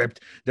look ripped.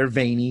 They're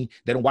veiny.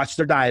 They don't watch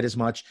their diet as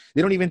much.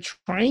 They don't even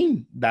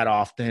train that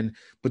often,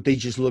 but they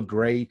just look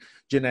great.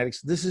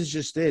 Genetics. This is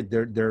just it.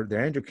 Their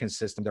endocrine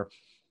system,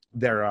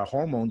 their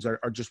hormones are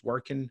just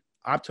working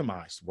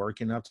optimized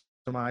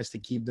to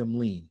keep them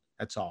lean.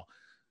 That's all.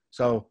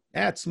 So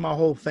that's my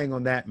whole thing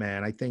on that,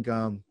 man. I think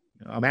I'm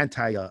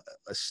anti a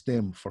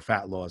stim for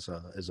fat loss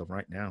as of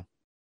right now.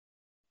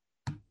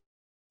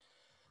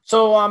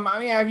 So,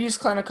 I've used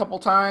Clen a couple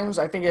times.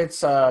 I think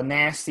it's a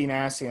nasty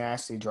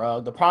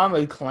drug. The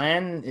problem with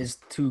Clen is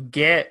to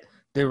get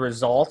the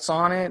results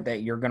on it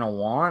that you're going to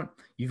want,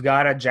 you've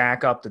got to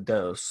jack up the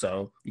dose.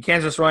 So you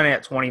can't just run it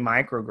at 20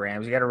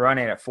 micrograms. You got to run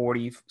it at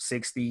 40,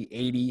 60,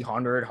 80,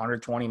 100,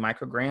 120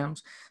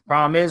 micrograms.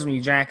 Problem is when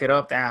you jack it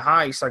up that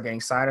high, you start getting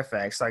side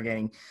effects,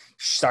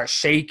 start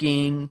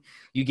shaking.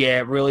 You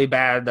get really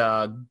bad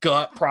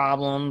gut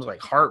problems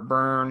like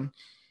heartburn.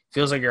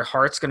 Feels like your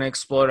heart's going to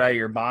explode out of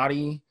your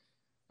body.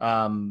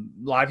 A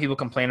lot of people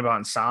complain about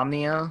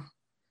insomnia.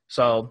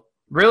 So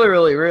really,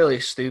 really, really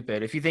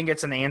stupid. If you think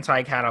it's an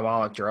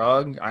anti-catabolic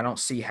drug, I don't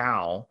see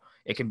how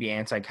it can be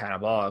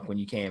anti-catabolic when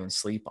you can't even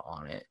sleep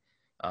on it.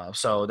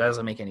 So that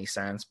doesn't make any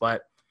sense.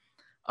 But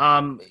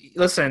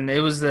listen, it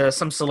was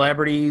some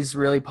celebrities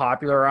really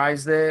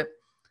popularized it.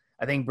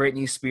 I think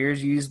Britney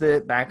Spears used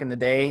it back in the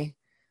day.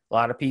 A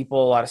lot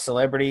of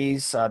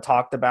celebrities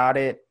talked about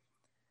it.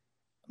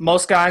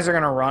 Most guys are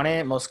going to run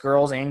it, most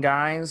girls and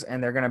guys,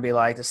 and they're going to be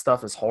like, this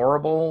stuff is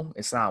horrible.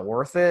 It's not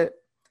worth it.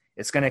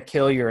 It's going to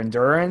kill your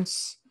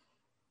endurance.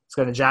 It's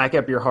going to jack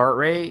up your heart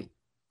rate.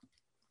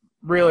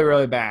 Really,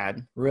 really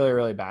bad. Really,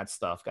 really bad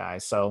stuff,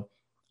 guys. So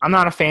I'm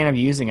not a fan of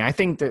using it. I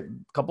think that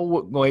a couple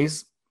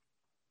ways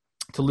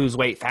to lose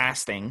weight,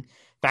 fasting.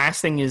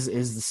 Fasting is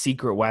the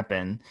secret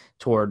weapon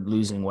toward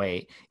losing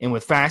weight. And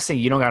with fasting,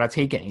 you don't got to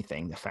take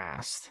anything to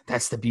fast.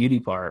 That's the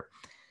beauty part.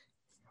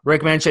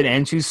 Rick mentioned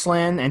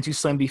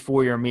N2Slim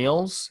before your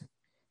meals.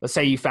 Let's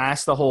say you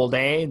fast the whole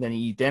day, then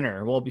you eat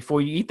dinner. Well,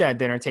 before you eat that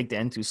dinner, take the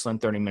N2Slim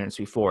 30 minutes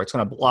before. It's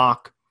going to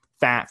block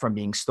fat from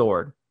being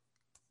stored.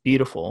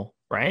 Beautiful,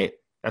 right?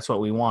 That's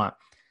what we want.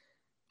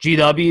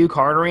 GW,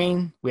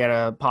 Cardarine, we had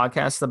a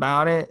podcast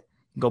about it.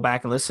 Go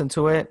back and listen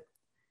to it.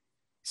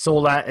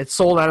 It's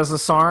sold out as a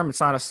SARM. It's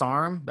not a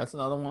SARM. That's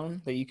another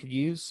one that you could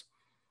use.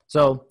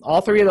 So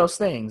all three of those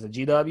things, the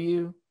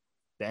GW,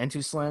 the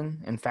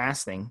N2Slim, and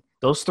fasting,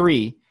 those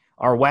three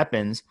are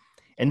weapons,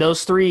 and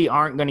those three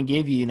aren't going to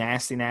give you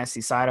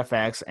nasty side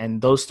effects,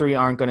 and those three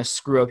aren't going to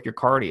screw up your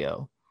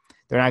cardio.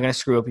 They're not going to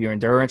screw up your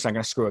endurance, not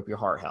going to screw up your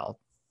heart health.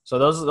 So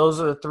those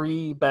are the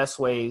three best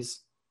ways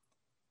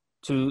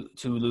to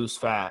lose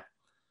fat.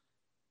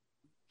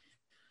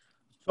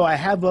 So I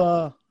have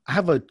a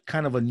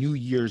kind of a New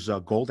Year's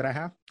goal that I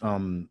have.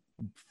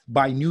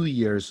 By New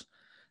Year's,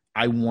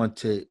 I want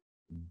to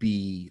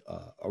be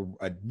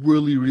a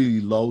really, really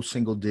low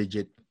single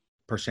digit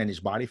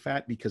percentage body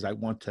fat, because I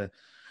want to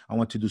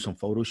do some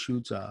photo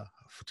shoots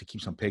to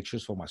keep some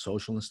pictures for my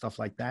social and stuff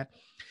like that.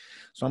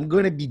 So I'm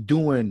going to be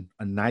doing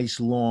a nice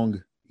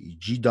long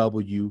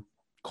GW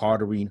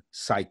Cardarine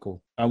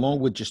cycle, along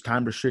with just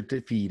time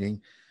restricted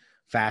feeding,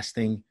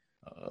 fasting,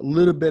 a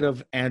little bit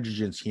of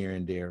androgens here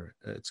and there.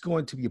 It's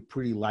going to be a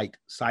pretty light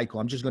cycle.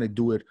 I'm just going to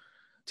do it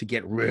to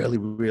get really,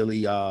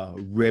 really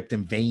ripped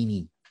and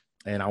veiny.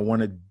 And I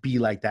want to be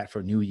like that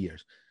for New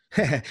Year's.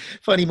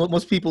 Funny,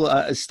 most people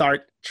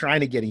start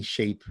trying to get in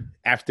shape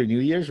after New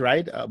Year's,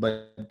 right?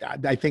 But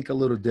I think a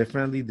little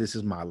differently. This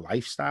is my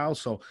lifestyle.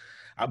 So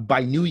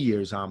by New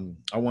Year's, I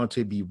want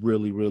to be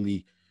really,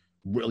 really,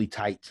 really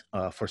tight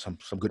for some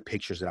good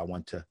pictures that I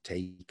want to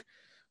take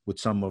with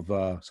some of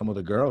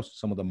the girls,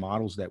 some of the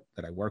models that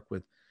I work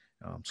with.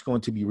 It's going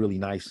to be really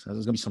nice.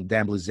 There's going to be some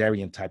Dan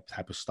Bilzerian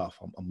type of stuff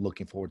I'm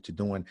looking forward to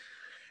doing.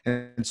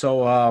 And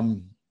so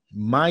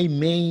my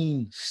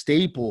main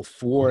staple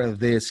for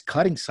this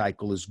cutting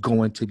cycle is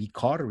going to be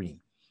Cardarine,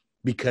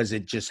 because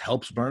it just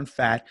helps burn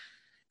fat.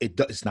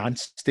 It's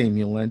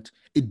non-stimulant.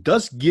 It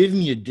does give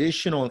me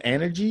additional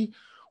energy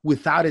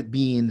without it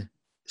being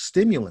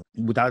stimulant,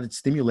 without it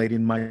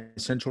stimulating my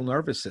central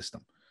nervous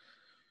system.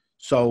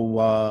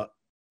 So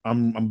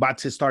I'm about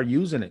to start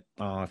using it.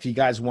 If you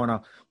guys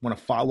want to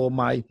follow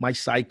my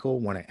cycle,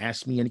 want to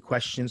ask me any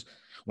questions,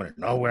 want to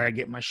know where I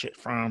get my shit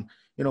from,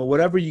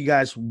 whatever you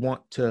guys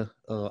want to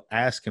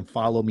ask, and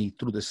follow me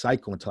through the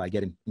cycle until I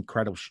get in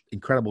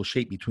incredible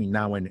shape between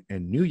now and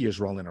New Year's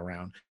rolling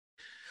around,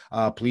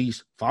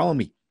 please follow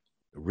me.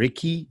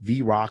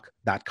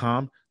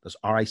 rickyvrock.com. That's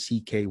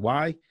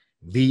RICKY,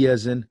 V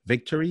as in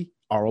victory,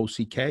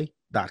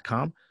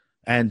 ROCK.com.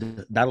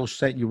 And that'll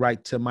send you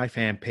right to my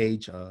fan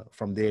page.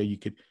 From there, you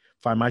could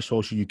find my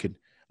social. You could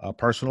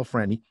personal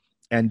friend me,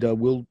 and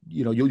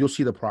you'll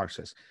see the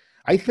process.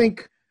 I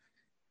think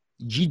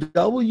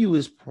GW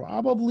is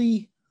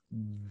probably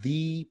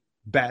the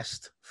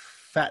best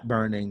fat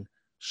burning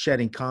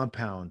shedding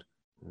compound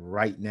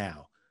right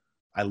now.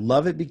 I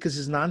love it because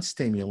it's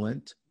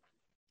non-stimulant,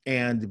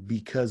 and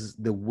because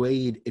the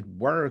way it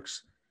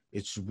works,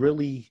 it's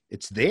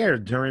there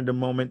during the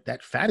moment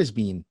that fat is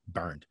being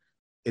burned.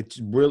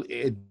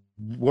 It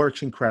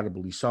works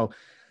incredibly. So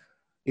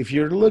if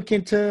you're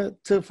looking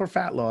for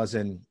fat loss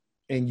and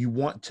you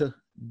want to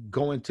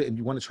go into and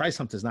you want to try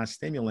something that's not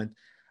stimulant,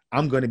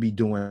 I'm going to be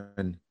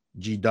doing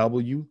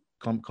GW.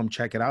 Come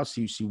check it out.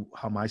 See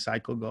how my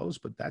cycle goes.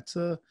 But that's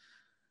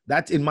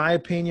in my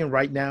opinion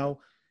right now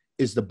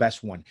is the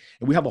best one.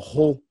 And we have a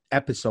whole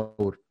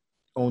episode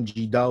on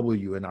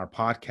GW in our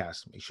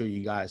podcast. Make sure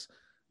you guys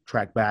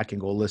track back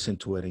and go listen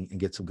to it and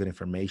get some good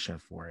information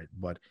for it.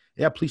 But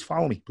yeah, please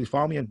follow me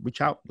and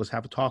reach out. Let's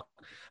have a talk.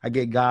 I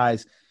get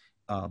guys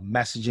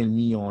messaging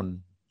me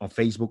on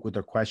Facebook with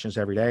their questions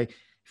every day.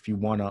 If you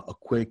want a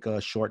quick,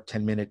 short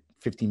 10-minute,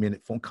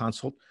 15-minute phone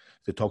consult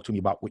to talk to me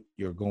about what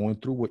you're going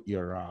through, what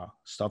your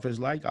stuff is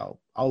like,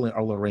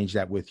 I'll arrange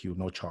that with you,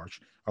 no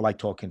charge. I like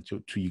talking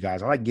to you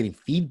guys. I like getting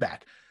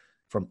feedback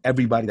from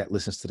everybody that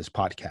listens to this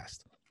podcast.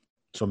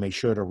 So make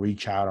sure to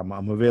reach out.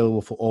 I'm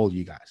available for all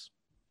you guys.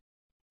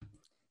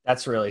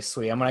 That's really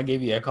sweet. I'm going to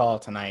give you a call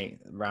tonight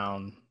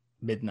around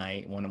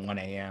midnight, 1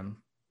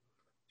 a.m.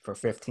 for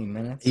 15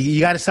 minutes.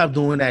 You got to stop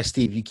doing that,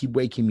 Steve. You keep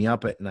waking me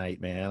up at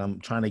night, man. I'm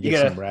trying to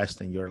get some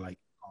rest, and you're like,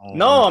 oh,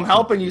 no, I'm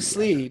helping you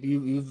sleep.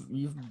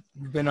 You've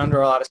been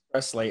under a lot of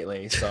stress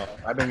lately, so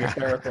I've been your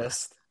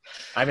therapist.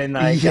 I've been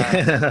like,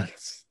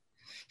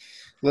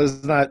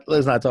 let's not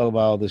talk about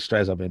all the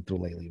stress I've been through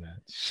lately,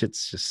 man.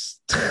 Shit's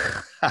just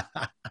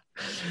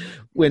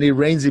when it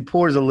rains, it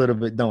pours a little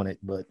bit, don't it?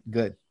 But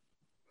good.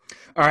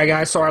 All right,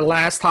 guys. So our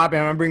last topic,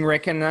 I'm gonna bring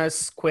Rick in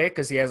us quick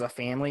because he has a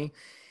family.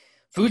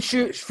 Food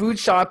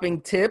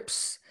shopping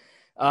tips.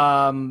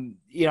 I'm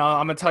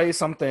gonna tell you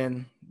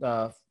something.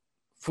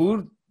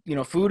 Food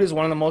is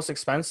one of the most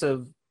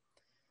expensive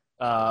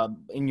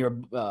in your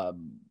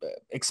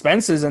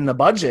expenses in the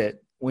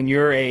budget when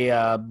you're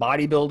a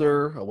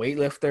bodybuilder, a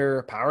weightlifter,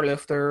 a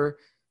powerlifter,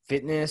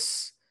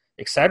 fitness,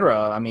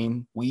 etc. I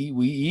mean, we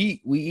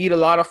eat a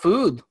lot of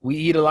food. We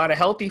eat a lot of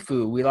healthy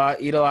food. We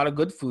eat a lot of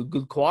good food,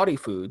 good quality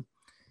food.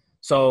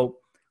 So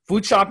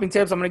food shopping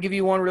tips. I'm gonna give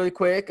you one really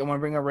quick. I'm gonna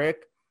bring a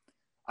Rick.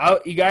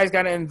 You guys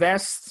got to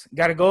invest.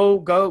 Got to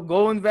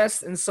go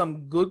invest in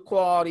some good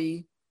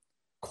quality,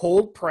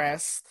 cold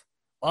pressed,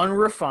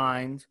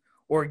 unrefined,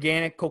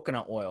 organic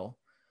coconut oil.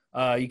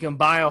 You can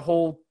buy a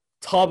whole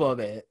tub of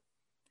it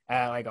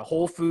at like a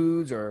Whole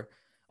Foods or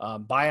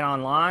buy it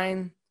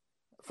online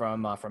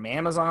from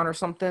Amazon or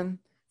something.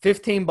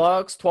 $15,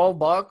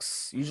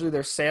 $12. Usually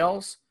there's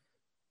sales.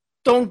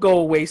 Don't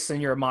go wasting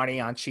your money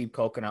on cheap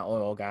coconut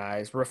oil,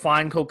 guys.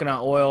 Refined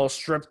coconut oil,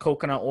 stripped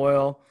coconut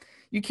oil.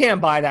 You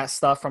can't buy that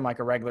stuff from like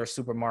a regular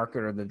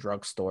supermarket or the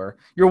drugstore.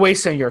 You're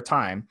wasting your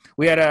time.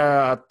 We had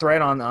a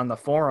thread on the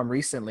forum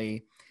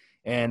recently,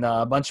 and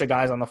a bunch of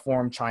guys on the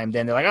forum chimed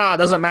in. They're like, it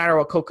doesn't matter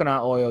what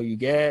coconut oil you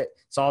get.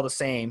 It's all the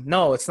same.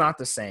 No, it's not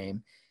the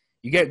same.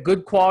 You get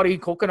good quality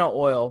coconut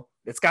oil.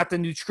 It's got the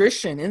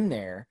nutrition in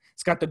there.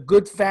 It's got the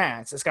good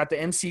fats. It's got the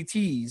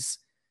MCTs.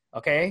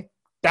 Okay?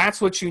 That's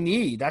what you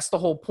need. That's the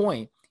whole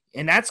point.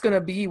 And that's going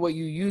to be what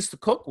you use to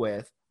cook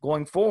with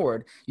going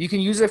forward. You can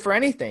use it for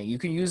anything. You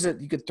can use it.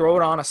 You could throw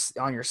it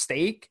on your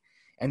steak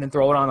and then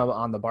throw it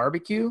on the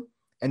barbecue.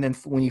 And then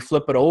when you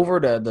flip it over,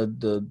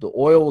 the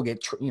oil will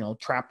get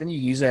trapped in. You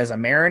use it as a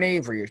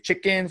marinade for your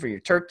chicken, for your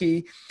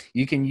turkey.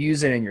 You can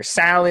use it in your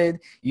salad.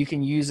 You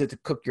can use it to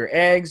cook your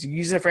eggs. You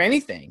use it for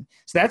anything.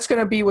 So that's going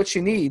to be what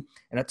you need.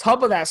 And a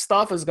tub of that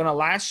stuff is going to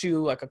last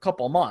you like a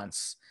couple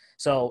months.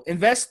 So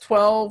invest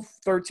 $12,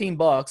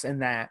 $13 in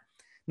that.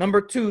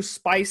 Number 2,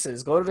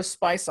 spices. Go to the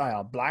spice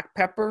aisle. Black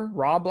pepper,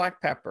 raw black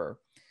pepper,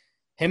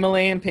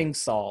 Himalayan pink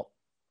salt,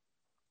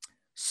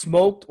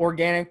 smoked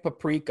organic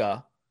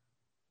paprika.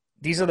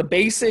 These are the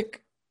basic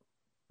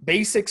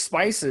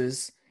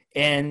spices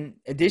and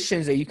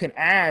additions that you can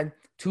add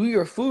to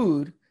your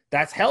food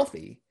that's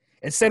healthy.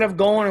 Instead of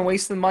going and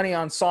wasting money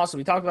on sauces.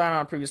 We talked about it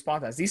on a previous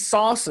podcast. These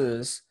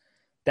sauces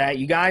that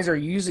you guys are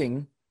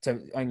using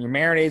on your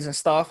marinades and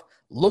stuff,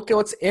 look at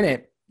what's in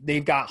it.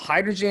 They've got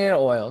hydrogenated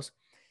oils.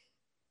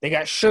 They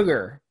got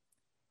sugar.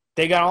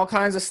 They got all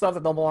kinds of stuff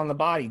that don't belong in the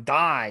body,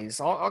 dyes,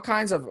 all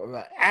kinds of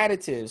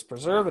additives,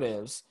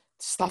 preservatives.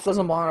 Stuff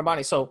doesn't belong in our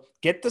body. So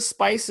get the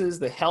spices,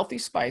 the healthy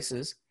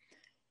spices,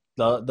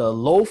 the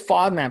low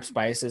FODMAP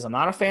spices. I'm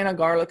not a fan of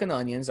garlic and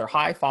onions. They're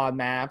high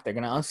FODMAP. They're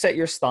going to upset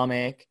your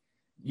stomach.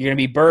 You're going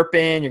to be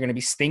burping. You're going to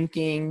be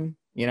stinking.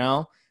 You're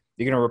going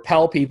to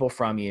repel people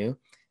from you.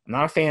 I'm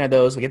not a fan of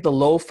those. We get the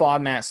low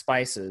FODMAP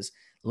spices.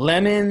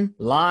 Lemon,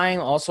 lime,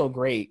 also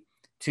great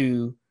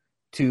to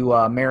to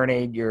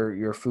marinate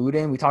your food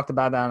in. We talked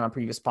about that on a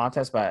previous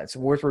podcast, but it's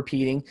worth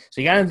repeating.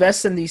 So you got to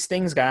invest in these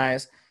things,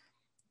 guys.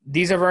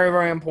 These are very,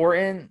 very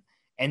important,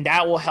 and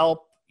that will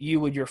help you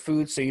with your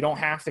food, so you don't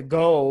have to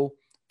go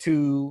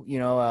to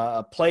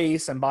a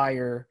place and buy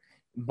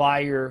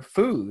your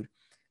food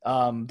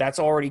that's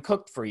already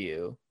cooked for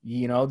you.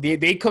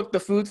 They cook the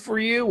food for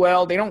you.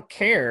 Well, they don't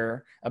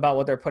care about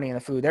what they're putting in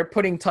the food. They're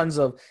putting tons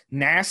of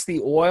nasty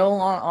oil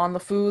on the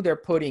food. They're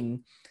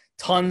putting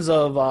tons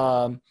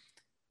of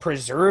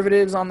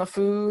preservatives on the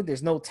food.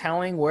 There's no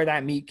telling where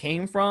that meat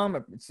came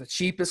from. It's the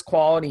cheapest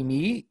quality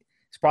meat.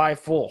 It's probably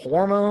full of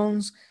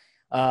hormones.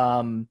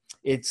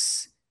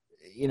 It's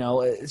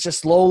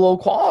just low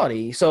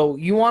quality. So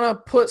you want to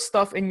put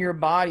stuff in your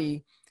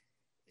body.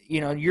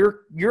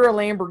 You're a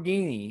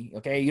Lamborghini,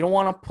 okay? You don't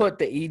want to put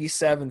the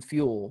 87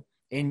 fuel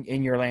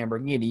in your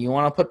Lamborghini. You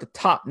want to put the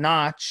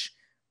top-notch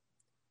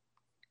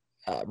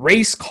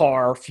race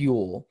car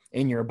fuel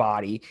in your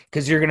body,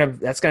 because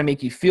that's gonna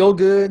make you feel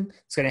good.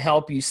 It's gonna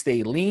help you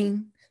stay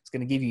lean. It's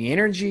gonna give you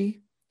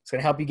energy. It's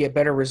gonna help you get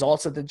better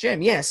results at the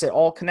gym. Yes, it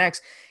all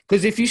connects.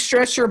 Because if you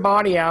stress your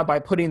body out by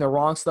putting the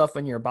wrong stuff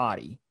in your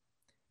body,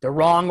 the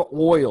wrong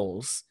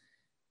oils,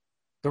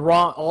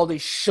 all the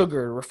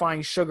sugar,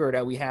 refined sugar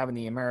that we have in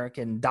the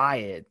American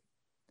diet,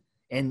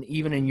 and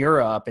even in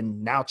Europe,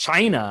 and now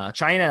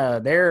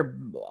China, they're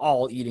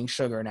all eating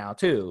sugar now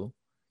too.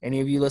 Any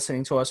of you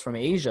listening to us from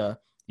Asia,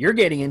 you're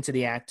getting into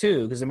the act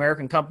too, because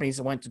American companies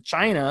went to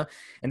China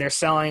and they're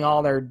selling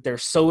all their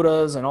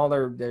sodas and all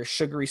their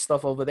sugary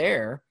stuff over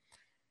there.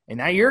 And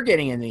now you're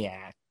getting in the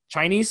act.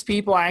 Chinese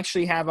people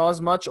actually have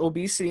as much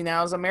obesity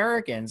now as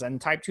Americans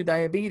and type 2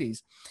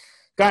 diabetes.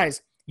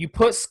 Guys, you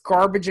put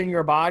garbage in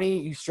your body,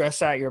 you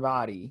stress out your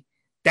body.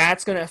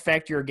 That's going to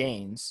affect your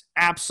gains.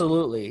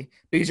 Absolutely.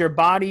 Because your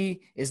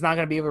body is not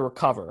going to be able to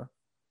recover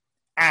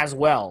as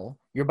well.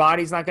 Your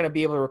body's not going to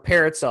be able to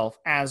repair itself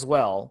as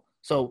well.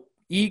 So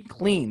eat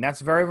clean.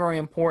 That's very, very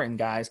important,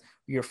 guys.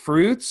 Your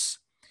fruits,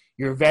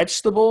 your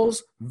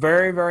vegetables,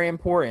 very, very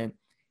important.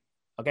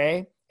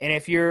 Okay? And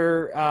if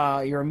you're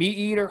a meat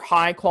eater,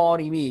 high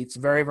quality meats,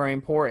 very, very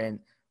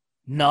important.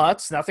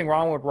 Nuts, nothing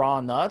wrong with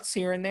raw nuts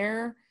here and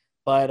there.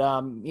 But,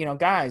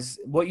 guys,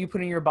 what you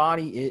put in your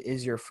body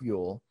is your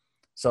fuel.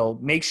 So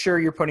make sure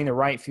you're putting the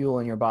right fuel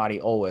in your body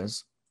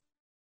always.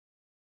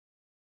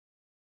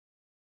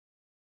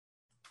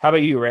 How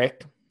about you,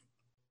 Rick?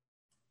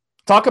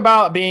 Talk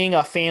about being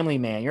a family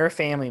man. You're a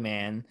family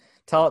man.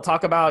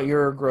 Talk about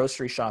your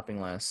grocery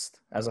shopping list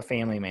as a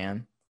family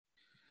man.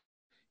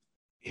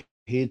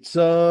 It's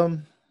I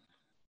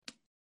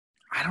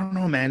don't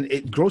know, man.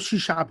 Grocery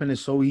shopping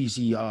is so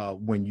easy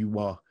when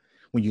you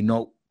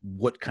know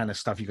what kind of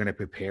stuff you're going to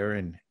prepare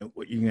and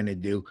what you're going to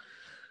do.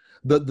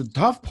 The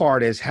tough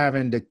part is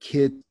having the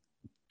kid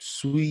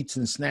sweets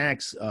and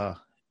snacks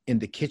in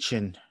the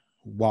kitchen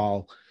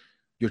while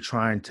you're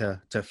trying to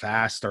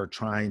fast or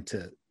trying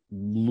to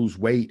lose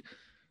weight.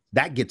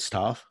 That gets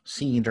tough,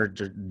 seeing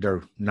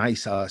their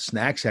nice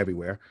snacks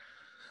everywhere.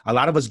 A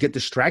lot of us get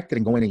distracted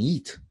and go in and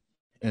eat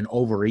and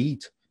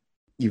overeat,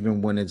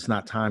 even when it's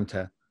not time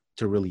to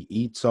really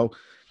eat. So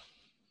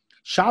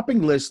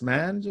shopping list,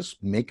 man,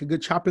 just make a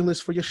good shopping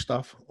list for your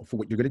stuff, for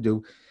what you're going to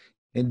do.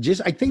 And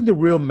I think the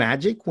real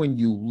magic when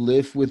you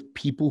live with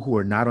people who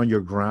are not on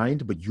your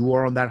grind, but you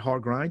are on that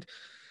hard grind,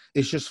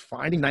 is just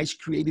finding nice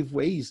creative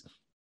ways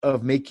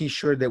of making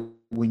sure that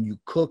when you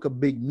cook a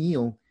big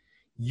meal,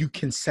 you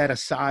can set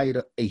aside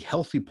a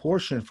healthy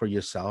portion for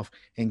yourself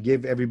and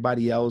give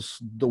everybody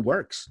else the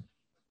works.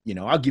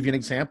 I'll give you an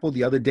example.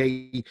 The other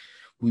day,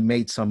 we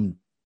made some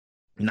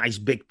nice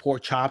big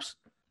pork chops,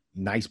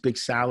 nice big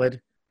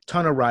salad,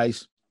 ton of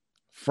rice,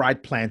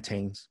 fried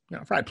plantains.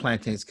 Fried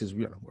plantains because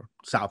we're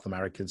South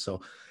Americans, so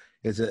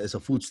it's a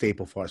food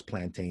staple for us.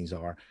 Plantains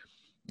are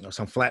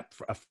some flat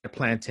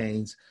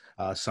plantains,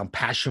 some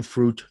passion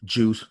fruit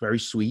juice, very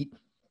sweet.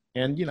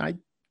 And, I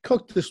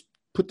put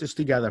this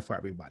together for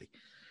everybody.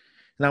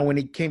 Now, when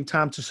it came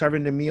time to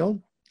serving the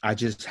meal, I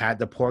just had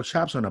the pork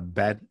chops on a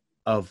bed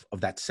of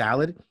that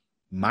salad.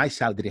 My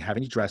salad didn't have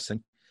any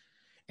dressing,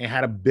 and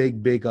had a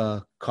big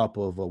cup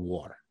of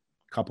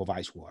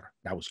ice water.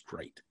 That was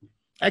great.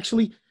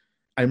 Actually,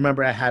 I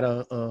remember I had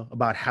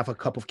about half a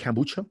cup of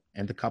kombucha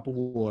and a cup of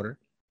water,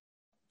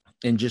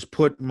 and just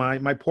put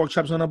my pork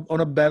chops on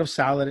a bed of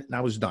salad, and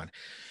I was done.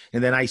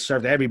 And then I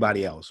served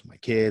everybody else, my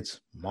kids,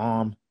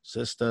 mom,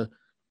 sister,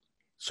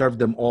 served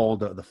them all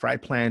the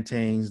fried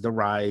plantains, the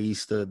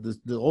rice, the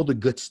all the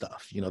good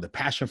stuff, the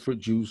passion fruit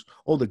juice,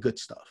 all the good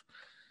stuff.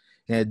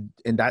 And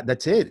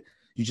that's it.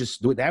 You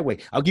just do it that way.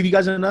 I'll give you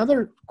guys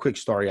another quick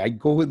story. I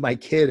go with my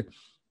kid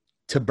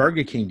to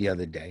Burger King the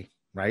other day,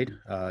 right?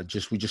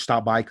 We just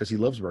stopped by because he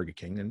loves Burger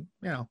King. And,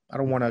 I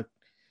don't want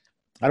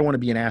to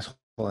be an asshole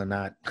and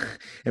not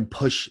and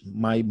push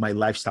my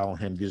lifestyle on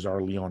him this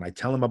early on. I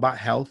tell him about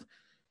health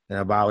and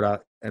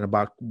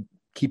about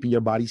keeping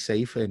your body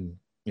safe and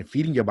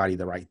feeding your body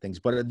the right things.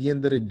 But at the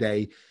end of the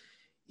day,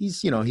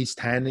 he's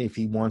 10. If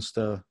he wants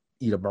to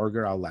eat a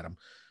burger, I'll let him.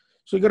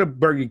 So we go to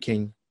Burger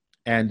King,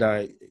 and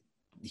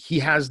he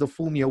has the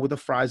full meal with the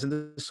fries and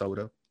the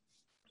soda.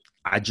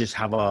 I just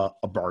have a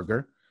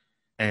burger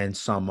and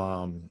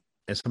some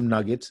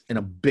nuggets and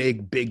a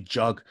big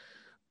jug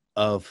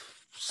of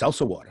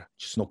seltzer water,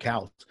 just no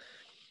calories.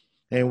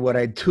 And what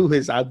I do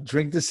is I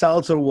drink the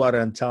seltzer water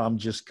until I'm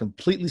just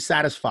completely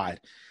satisfied.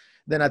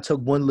 Then I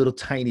took one little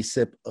tiny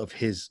sip of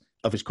his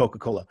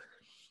Coca-Cola,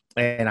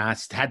 and I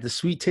had the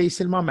sweet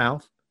taste in my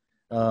mouth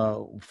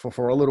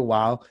for a little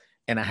while,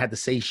 and I had the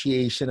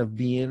satiation of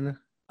being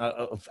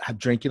of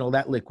drinking all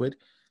that liquid.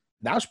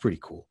 That was pretty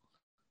cool.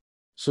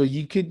 So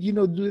you could,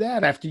 do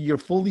that after you're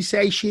fully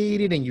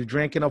satiated and you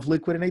drank enough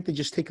liquid and everything.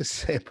 Just take a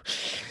sip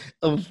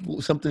of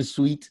something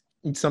sweet,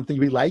 something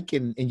you like,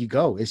 and you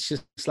go. It's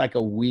just like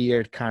a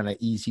weird kind of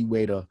easy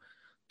way to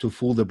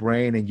fool the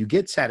brain, and you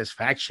get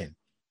satisfaction.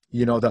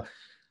 The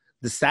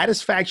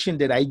satisfaction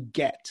that I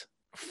get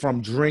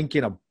from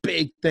drinking a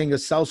big thing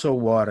of seltzer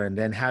water and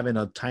then having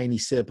a tiny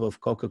sip of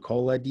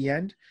Coca-Cola at the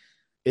end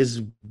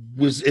is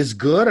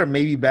good, or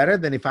maybe better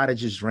than if I'd have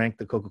just drank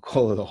the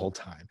Coca-Cola the whole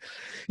time.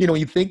 When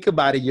you think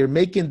about it, you're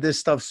making this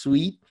stuff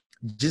sweet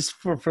just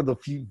for the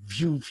few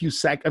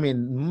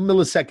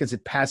milliseconds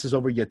it passes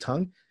over your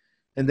tongue.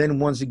 And then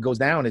once it goes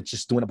down, it's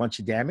just doing a bunch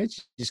of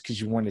damage just because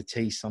you want to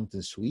taste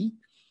something sweet.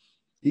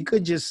 You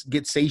could just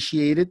get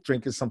satiated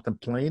drinking something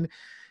plain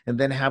and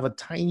then have a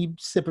tiny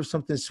sip of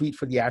something sweet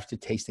for the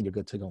aftertaste, and you're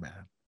good to go,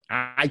 man.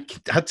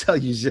 I'll tell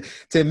you,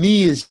 to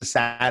me, it's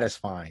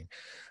satisfying.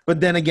 But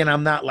then again,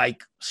 I'm not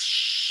like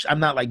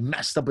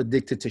messed up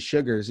addicted to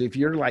sugars. If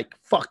you're like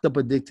fucked up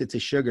addicted to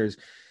sugars,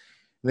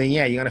 then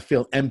yeah, you're gonna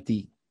feel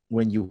empty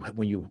when you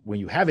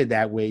have it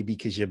that way,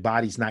 because your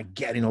body's not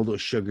getting all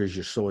those sugars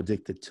you're so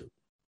addicted to.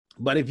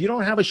 But if you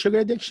don't have a sugar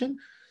addiction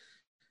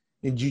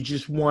and you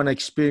just want to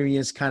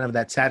experience kind of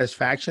that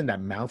satisfaction,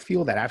 that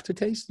mouthfeel, that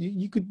aftertaste,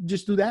 you could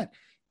just do that.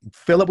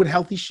 Fill up with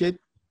healthy shit,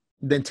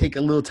 then take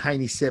a little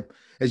tiny sip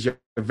as your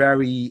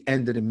very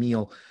end of the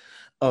meal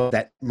of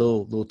that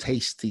little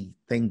tasty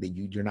thing that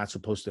you're not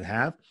supposed to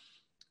have,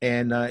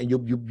 and you'll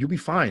be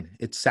fine.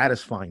 It's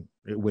satisfying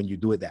when you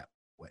do it that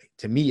way.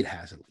 To me, it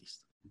has, at least.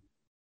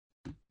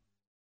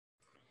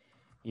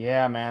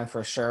 Yeah, man,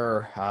 for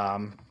sure.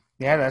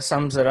 Yeah, that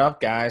sums it up,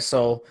 guys.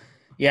 So,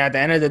 yeah, at the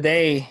end of the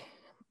day,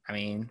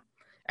 you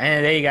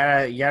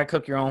gotta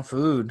cook your own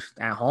food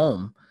at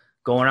home.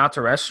 Going out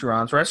to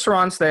restaurants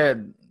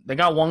that they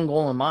got one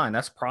goal in mind,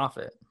 that's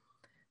profit.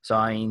 So,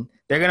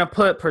 they're going to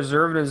put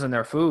preservatives in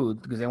their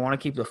food because they want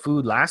to keep the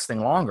food lasting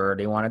longer.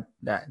 They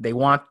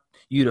want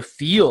you to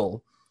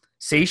feel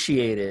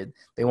satiated.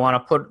 They want to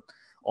put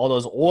all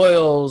those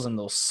oils and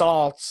those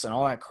salts and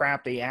all that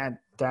crap they add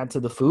to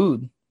the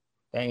food.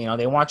 And,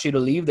 they want you to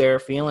leave there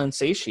feeling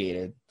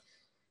satiated.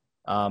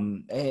 A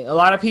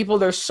lot of people,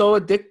 they're so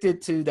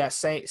addicted to that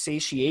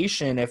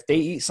satiation. If they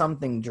eat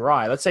something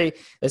dry, let's say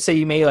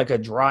you made like a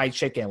dry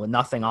chicken with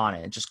nothing on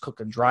it, just cook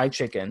a dry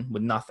chicken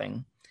with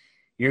nothing.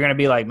 You're going to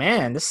be like,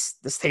 man, this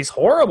tastes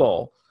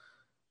horrible.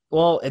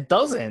 Well, it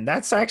doesn't.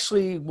 That's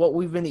actually what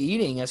we've been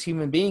eating as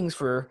human beings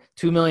for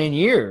 2 million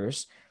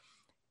years.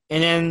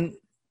 And then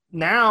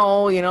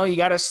now, you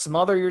got to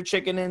smother your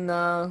chicken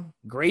in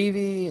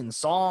gravy and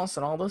sauce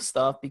and all this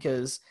stuff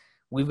because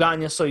we've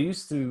gotten so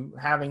used to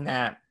having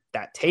that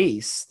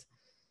taste.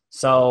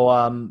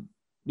 So,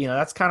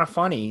 that's kind of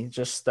funny.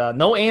 Just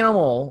no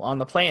animal on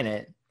the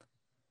planet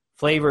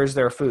flavors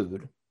their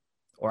food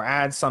or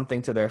add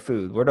something to their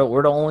food. We're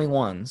the only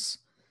ones.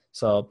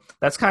 So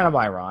that's kind of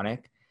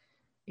ironic,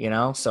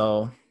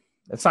 so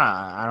it's not,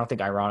 I don't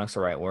think ironic's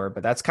the right word,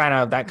 but that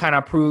kind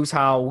of proves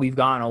how we've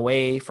gotten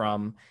away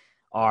from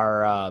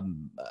our,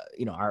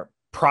 our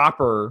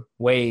proper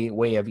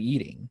way of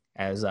eating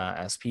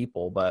as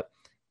people. But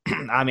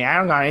I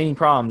don't got any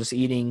problem just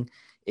eating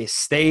a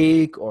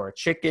steak or a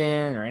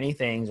chicken or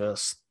anything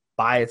just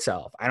by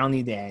itself. I don't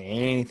need to add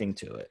anything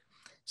to it.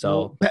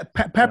 So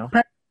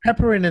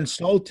peppering and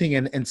salting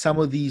and some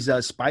of these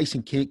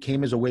spicing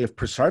came as a way of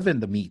preserving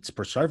the meats,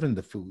 preserving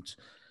the foods,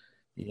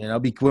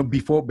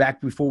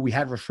 before we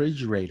had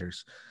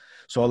refrigerators.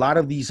 So a lot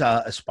of these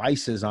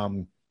spices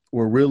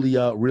were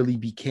really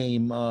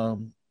became a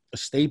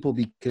staple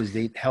because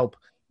they help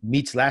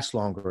meats last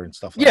longer and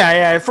stuff like that.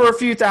 Yeah, for a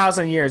few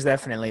thousand years,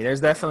 definitely. There's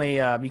definitely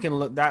you can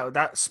look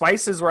that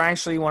spices were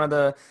actually one of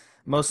the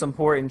most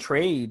important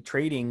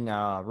trading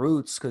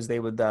routes because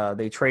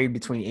they trade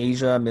between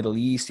Asia, Middle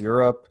East,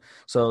 Europe.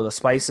 So the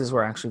spices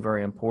were actually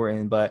very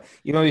important. But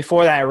even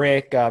before that,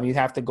 Rick, you'd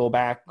have to go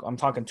back. I'm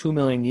talking 2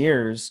 million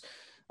years.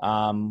 It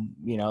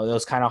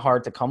was kind of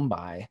hard to come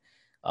by.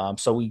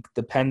 So we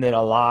depended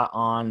a lot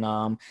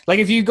on like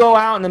if you go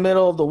out in the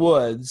middle of the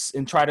woods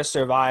and try to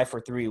survive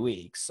for 3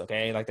 weeks,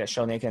 okay, like that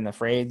show Naked and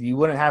Afraid, you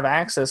wouldn't have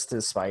access to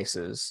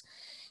spices.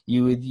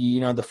 You would,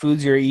 the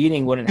foods you're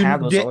eating wouldn't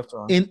have those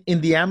electrons.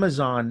 In the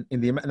Amazon,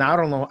 and I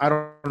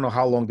don't know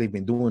how long they've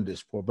been doing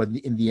this for, but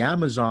in the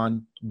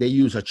Amazon they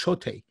use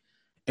achote,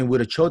 and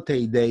with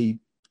achote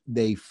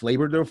they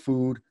flavor their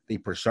food, they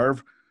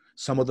preserve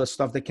some of the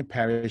stuff that can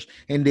perish,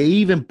 and they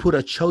even put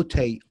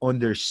achote on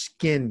their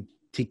skin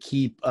to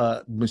keep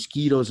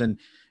mosquitoes and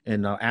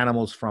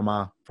animals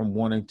from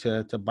wanting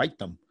to bite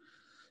them.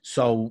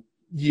 So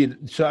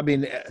I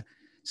mean,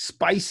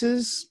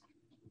 spices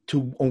to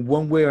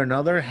one way or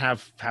another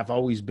have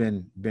always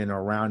been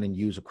around and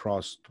used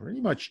across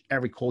pretty much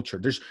every culture.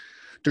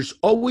 There's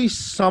always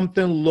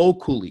something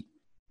locally,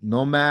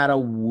 no matter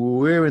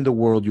where in the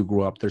world you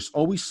grew up. There's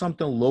always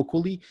something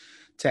locally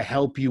to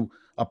help you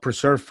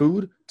preserve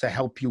food, to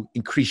help you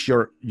increase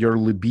your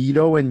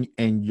libido and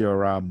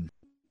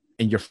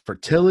your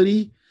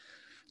fertility.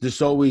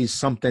 There's always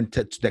something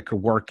that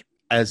could work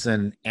as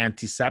an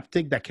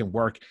antiseptic, that can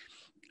work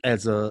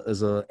as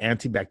a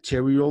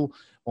antibacterial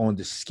on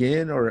the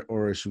skin,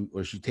 or as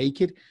you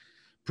take it.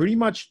 Pretty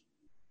much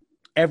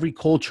every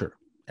culture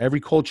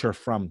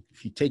from,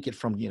 if you take it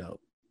from,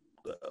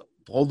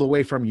 all the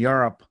way from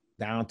Europe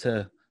down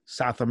to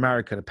South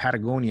America to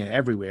Patagonia,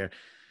 everywhere,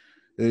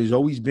 there's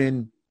always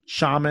been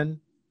shaman,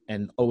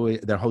 and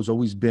there has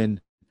always been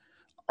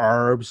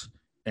herbs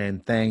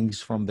and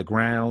things from the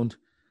ground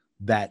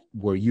that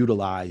were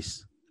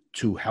utilized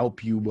to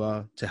help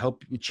you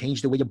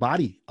change the way your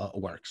body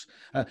works.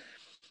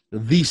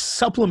 The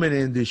supplement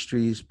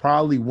industry is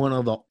probably one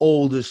of the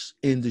oldest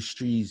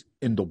industries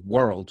in the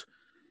world,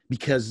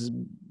 because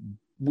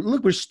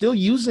look, we're still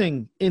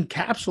using in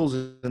capsules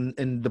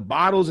and the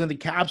bottles and the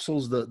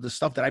capsules, the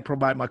stuff that I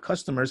provide my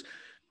customers.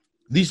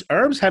 These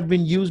herbs have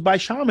been used by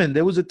shaman.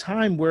 There was a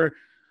time where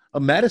a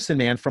medicine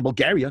man from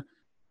Bulgaria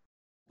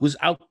was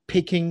out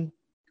picking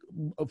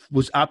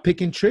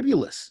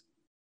tribulus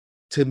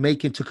to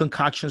make into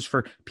concoctions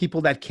for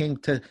people that came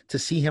to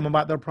see him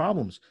about their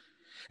problems.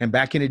 And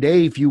back in the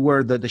day, if you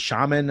were the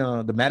shaman,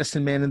 the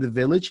medicine man in the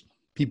village,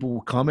 people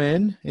would come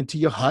into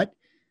your hut.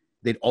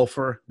 They'd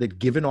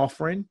give an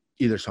offering,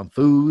 either some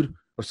food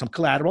or some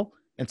collateral,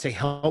 and say,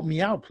 help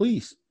me out,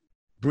 please.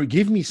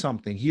 Give me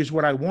something. Here's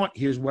what I want.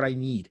 Here's what I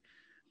need.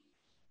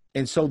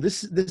 And so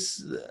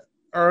this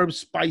herbs,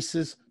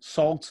 spices,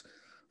 salts,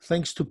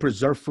 things to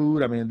preserve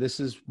food. I mean, this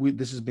has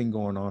been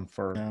going on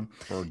for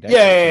decades.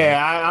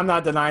 Yeah. I'm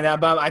not denying that,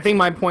 but I think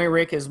my point,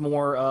 Rick, is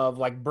more of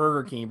like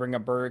Burger King. You bring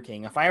up Burger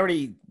King. If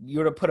you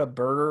were to put a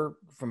burger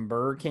from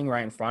Burger King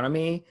right in front of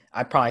me,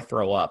 I'd probably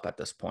throw up at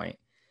this point.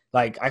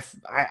 Like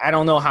I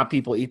don't know how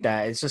people eat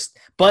that. It's just,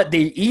 but they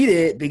eat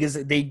it because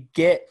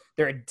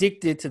they're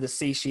addicted to the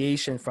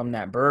satiation from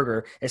that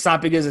burger. It's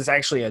not because it's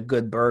actually a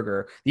good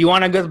burger. You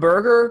want a good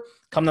burger?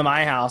 Come to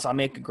my house. I'll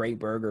make a great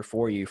burger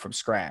for you from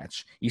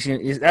scratch. You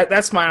see,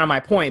 that's my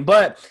point.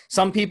 But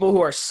some people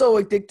who are so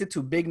addicted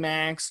to Big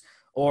Macs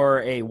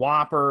or a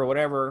Whopper or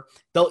whatever,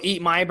 they'll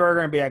eat my burger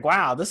and be like,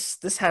 wow,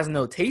 this has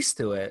no taste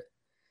to it.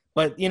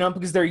 But,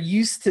 because they're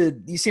used to,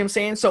 you see what I'm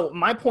saying? So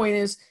my point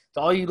is, to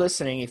all you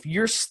listening, if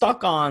you're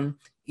stuck on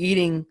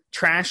eating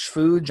trash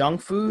food,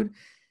 junk food,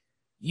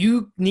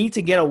 you need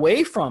to get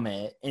away from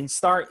it and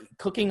start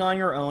cooking on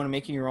your own and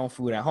making your own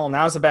food at home.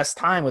 Now's the best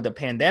time with the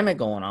pandemic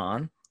going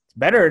on. It's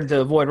better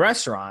to avoid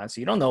restaurants.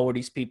 You don't know where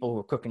these people who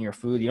are cooking your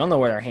food, you don't know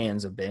where their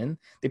hands have been.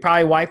 They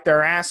probably wiped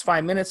their ass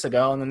 5 minutes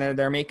ago, and then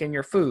they're making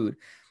your food.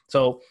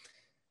 So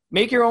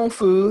make your own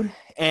food,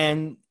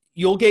 and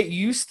you'll get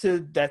used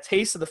to that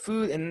taste of the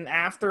food. And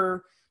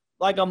after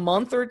like a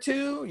month or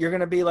two, you're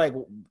going to be like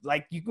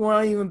you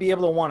won't even be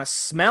able to want to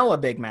smell a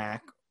Big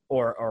Mac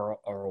or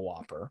a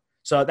Whopper.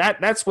 So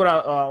that's what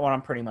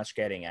I'm pretty much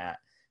getting at,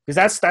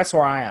 because that's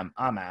where I'm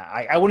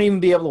at. I wouldn't even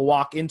be able to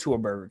walk into a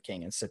Burger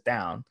King and sit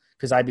down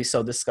because I'd be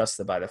so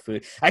disgusted by the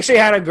food. I actually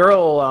had a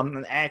girl,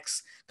 an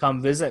ex,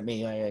 come visit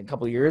me a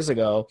couple of years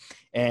ago,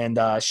 and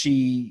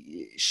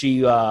she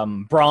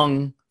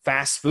brung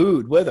fast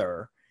food with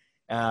her.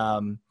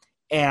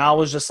 And I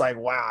was just like,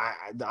 wow,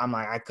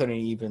 I couldn't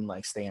even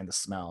like stand the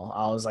smell.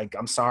 I was like,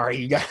 I'm sorry,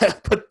 you gotta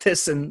put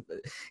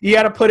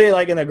it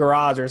like in the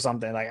garage or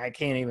something. Like I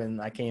can't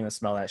even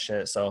smell that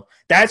shit. So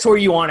that's where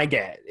you want to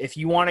get. If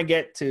you want to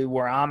get to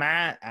where I'm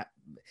at,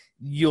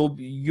 you'll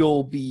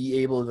be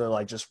able to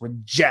like just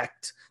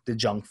reject the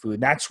junk food.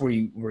 That's where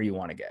you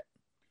want to get.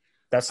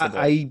 That's the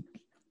goal.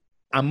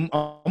 I'm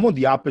on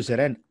the opposite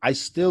end. I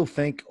still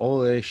think all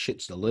this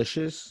shit's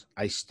delicious.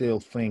 I still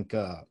think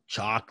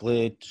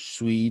chocolate,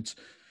 sweets,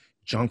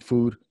 junk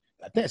food.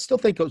 I still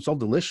think it's all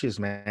delicious,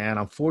 man.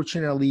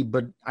 Unfortunately,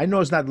 but I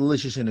know it's not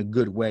delicious in a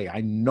good way.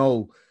 I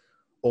know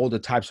all the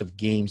types of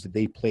games that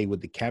they play with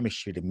the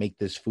chemistry to make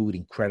this food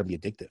incredibly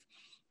addictive.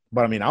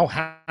 But I mean, I'll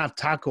have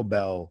Taco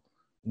Bell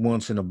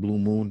once in a blue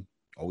moon.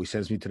 Always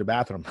sends me to the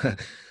bathroom.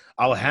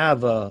 I'll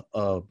have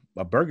a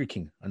Burger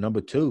King, a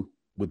number 2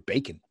 with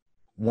bacon,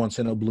 once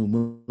in a blue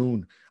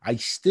moon. I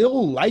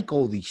still like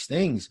all these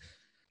things.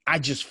 I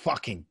just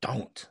fucking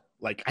don't.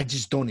 Like, I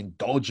just don't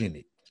indulge in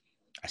it.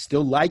 I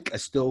still like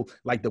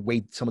the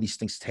way some of these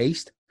things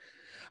taste.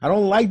 I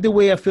don't like the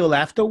way I feel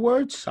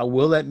afterwards. I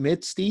will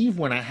admit, Steve,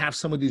 when I have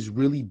some of this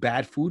really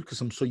bad food,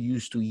 because I'm so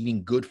used to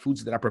eating good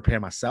foods that I prepare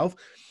myself,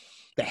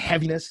 the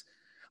heaviness,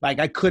 like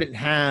I couldn't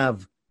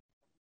have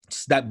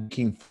that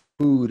making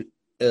food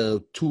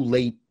too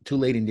late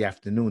in the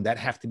afternoon. That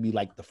have to be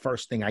like the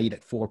first thing I eat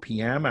at 4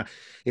 p.m.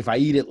 If I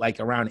eat it like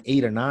around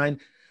 8 or 9,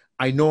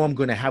 I know I'm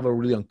going to have a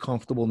really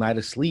uncomfortable night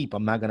of sleep.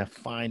 I'm going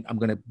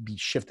to be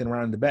shifting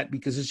around in the bed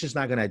because it's just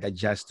not going to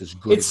digest as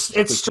good.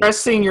 It's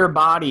stressing your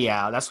body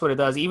out. That's what it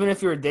does. Even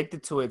if you're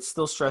addicted to it, it's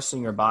still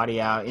stressing your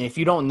body out. And if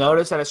you don't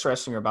notice that it's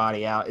stressing your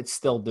body out, it's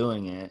still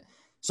doing it.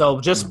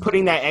 So just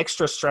putting that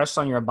extra stress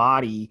on your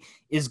body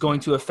is going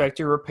to affect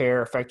your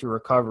repair, affect your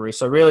recovery.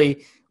 So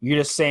really, you're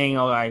just saying,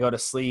 oh, I go to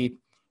sleep.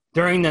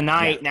 During the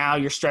night, now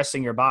you're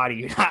stressing your body.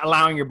 You're not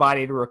allowing your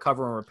body to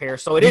recover and repair.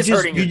 So it is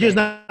hurting. You're just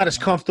not as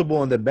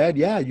comfortable in the bed.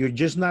 Yeah, you're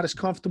just not as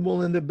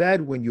comfortable in the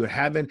bed when you're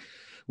having –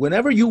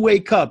 whenever you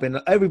wake up,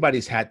 and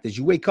everybody's had this,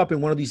 you wake up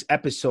in one of these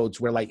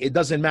episodes where, like, it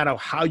doesn't matter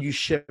how you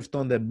shift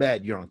on the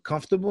bed. You're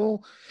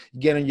uncomfortable. You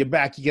get on your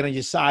back, you get on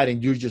your side,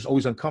 and you're just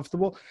always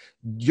uncomfortable.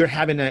 You're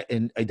having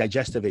a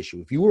digestive issue.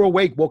 If you were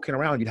awake, walking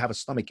around, you'd have a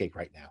stomach ache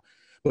right now.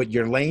 But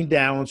you're laying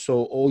down,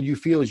 so all you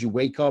feel is you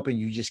wake up and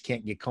you just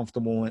can't get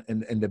comfortable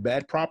in the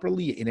bed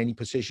properly in any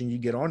position you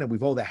get on. And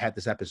we've all had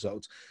this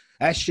episodes.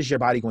 That's just your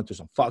body going through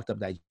some fucked up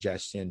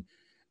digestion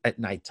at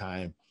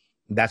nighttime.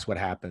 That's what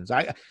happens.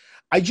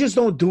 I just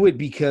don't do it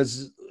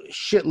because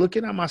shit,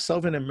 looking at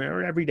myself in the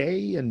mirror every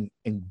day and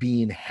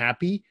being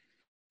happy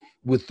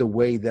with the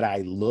way that I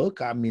look.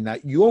 I mean,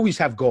 you always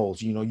have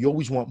goals, you know, you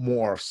always want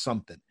more of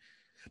something,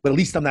 but at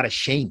least I'm not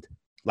ashamed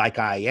like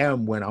I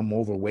am when I'm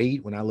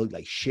overweight, when I look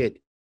like shit.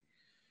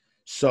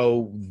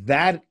 So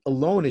that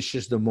alone is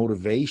just the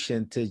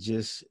motivation to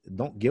just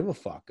don't give a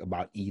fuck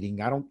about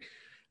eating. I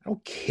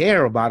don't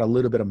care about a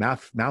little bit of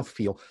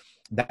mouthfeel.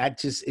 That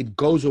just, it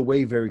goes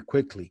away very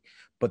quickly.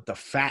 But the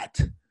fat,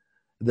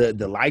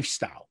 the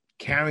lifestyle,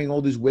 carrying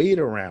all this weight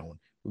around,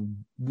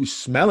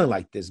 smelling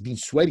like this, being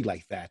sweaty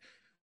like that,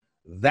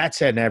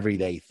 that's an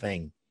everyday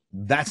thing.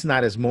 That's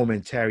not as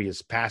momentary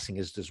as passing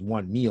as this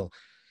one meal.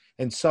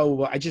 And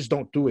so I just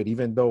don't do it,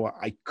 even though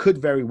I could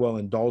very well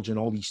indulge in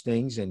all these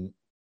things and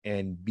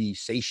be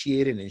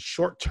satiated and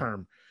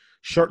short-term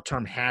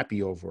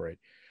happy over it.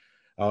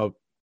 I'm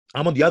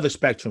on the other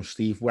spectrum,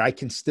 Steve, where I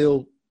can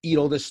still eat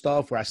all this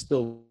stuff, where I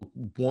still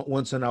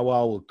once in a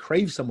while will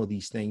crave some of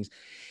these things.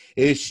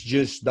 It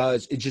just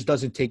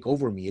doesn't take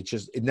over me.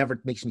 It never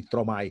makes me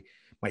throw my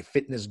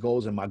fitness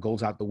goals and my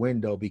goals out the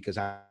window because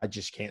I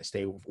just can't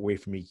stay away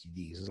from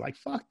EQDs. It's like,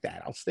 fuck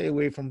that. I'll stay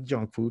away from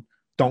junk food.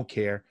 Don't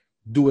care.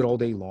 Do it all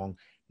day long.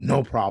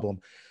 No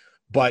problem.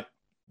 But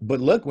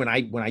look, when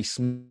I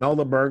smell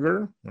the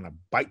burger, when I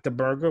bite the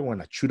burger,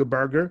 when I chew the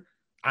burger,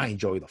 I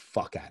enjoy the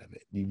fuck out of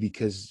it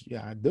because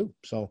I do.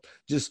 So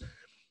just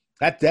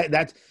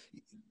that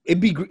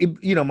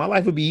my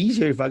life would be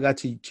easier if I got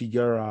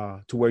to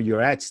where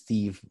you're at,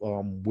 Steve,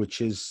 which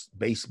is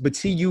basic. But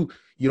see, you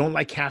don't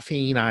like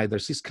caffeine either.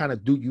 It's just kind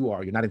of you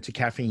are. You're not into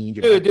caffeine.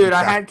 Dude,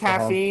 I had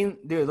caffeine.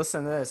 Dude,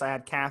 listen to this. I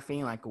had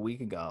caffeine like a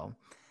week ago.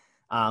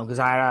 Because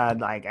I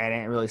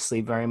didn't really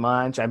sleep very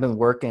much. I've been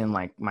working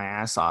like my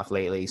ass off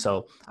lately.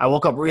 So I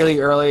woke up really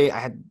early. I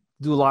had to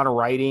do a lot of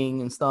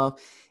writing and stuff.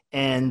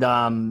 And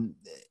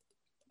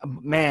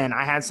man,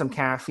 I had some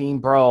caffeine,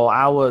 bro.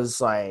 I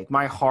was like,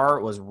 my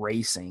heart was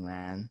racing,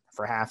 man,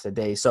 for half the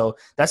day. So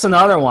that's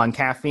another one,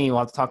 caffeine. We'll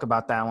have to talk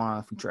about that one on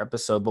a future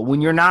episode. But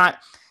when you're not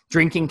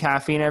drinking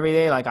caffeine every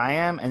day like I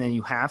am, and then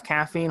you have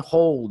caffeine,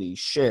 holy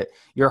shit,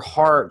 your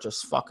heart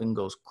just fucking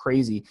goes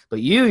crazy.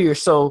 But you're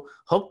so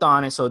hooked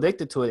on it, so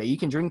addicted to it that you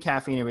can drink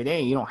caffeine every day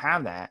and you don't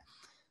have that.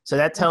 So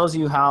that tells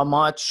you how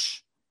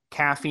much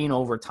caffeine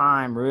over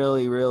time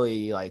really,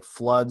 really like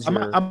floods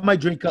your... I might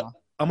drink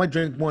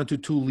 1 to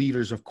 2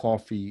 liters of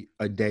coffee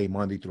a day,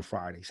 Monday through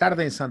Friday.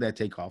 Saturday and Sunday I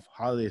take off.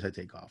 Holidays I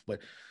take off. But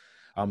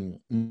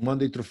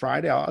Monday through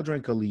Friday, I'll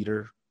drink 1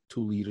 liter,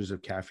 2 liters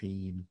of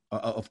caffeine,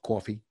 of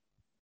coffee.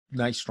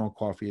 Nice strong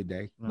coffee a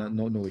day.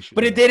 No issue.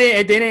 But it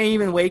didn't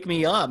even wake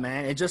me up,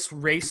 man. It just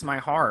raced my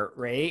heart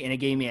rate and it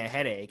gave me a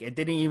headache. It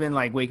didn't even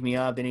like wake me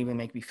up, didn't even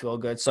make me feel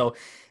good. So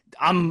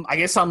I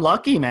guess I'm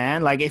lucky,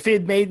 man. Like if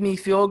it made me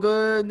feel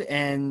good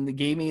and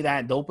gave me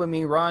that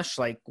dopamine rush,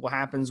 like what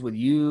happens with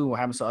you, what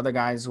happens to other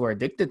guys who are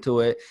addicted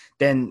to it,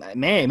 then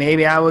man,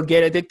 maybe I would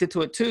get addicted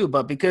to it too.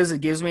 But because it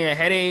gives me a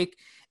headache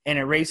and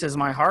it races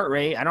my heart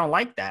rate, I don't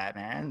like that,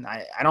 man.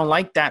 I don't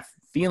like that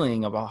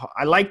feeling of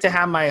I like to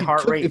have my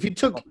heart rate. If you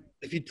took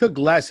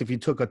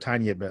a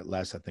tiny bit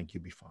less, I think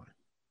you'd be fine.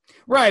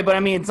 Right, but I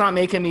mean, it's not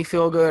making me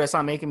feel good. It's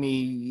not making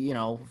me,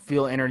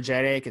 feel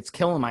energetic. It's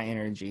killing my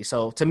energy.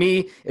 So to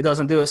me, it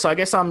doesn't do it. So I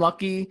guess I'm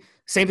lucky.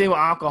 Same thing with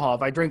alcohol.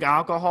 If I drink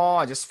alcohol,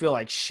 I just feel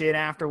like shit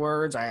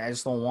afterwards. I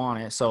just don't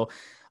want it. So,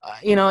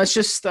 it's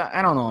just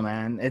I don't know,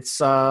 man.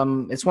 It's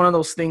one of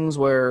those things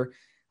where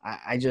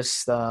I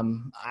just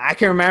I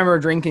can remember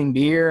drinking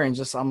beer and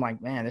just I'm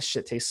like, man, this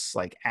shit tastes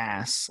like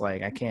ass.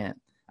 Like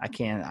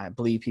I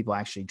believe people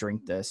actually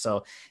drink this.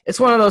 So it's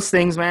one of those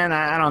things, man.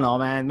 I don't know,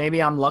 man.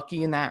 Maybe I'm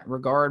lucky in that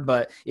regard,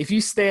 but if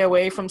you stay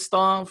away from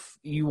stuff,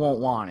 you won't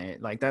want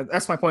it. Like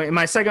that's my point. And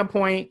my second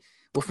point,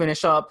 we'll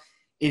finish up,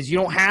 is you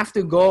don't have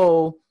to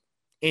go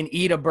and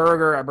eat a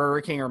burger at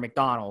Burger King or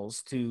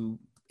McDonald's to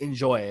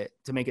enjoy it,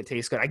 to make it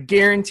taste good. I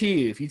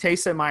guarantee you, if you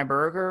tasted my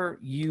burger,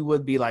 you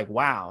would be like,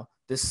 wow,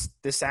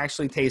 this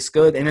actually tastes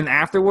good. And then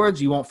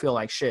afterwards, you won't feel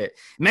like shit.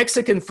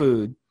 Mexican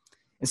food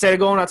Instead of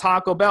going to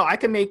Taco Bell, I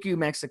can make you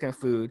Mexican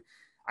food.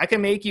 I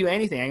can make you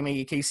anything. I can make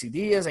you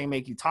quesadillas. I can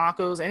make you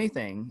tacos,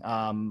 anything.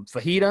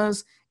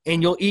 Fajitas,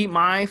 and you'll eat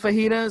my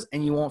fajitas,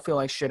 and you won't feel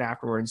like shit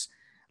afterwards,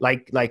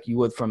 like you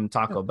would from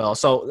Taco Bell.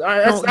 So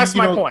that's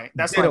my point.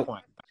 That's my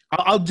point.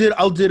 I'll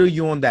diddle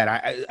you on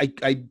that.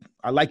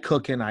 I like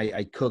cooking.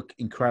 I cook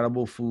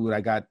incredible food.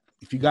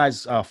 If you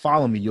guys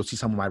follow me, you'll see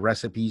some of my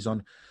recipes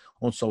on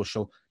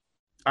social.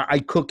 I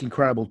cook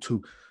incredible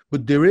too,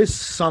 but there is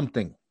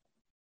something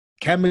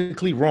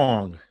chemically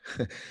wrong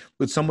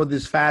with some of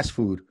this fast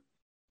food.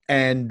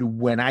 And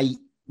when I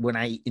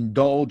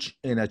indulge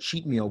in a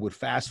cheat meal with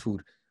fast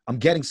food, I'm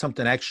getting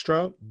something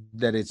extra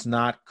that it's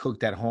not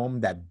cooked at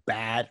home, that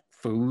bad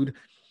food.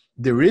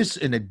 There is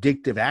an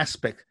addictive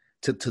aspect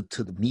to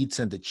the meats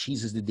and the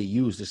cheeses that they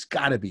use. There's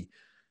gotta be.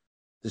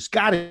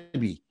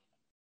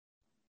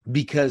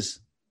 Because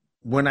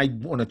when I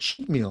want a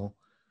cheat meal,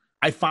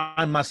 I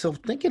find myself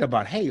thinking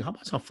about, hey, how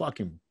about some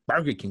fucking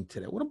Burger King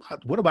today?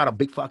 What about a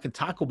big fucking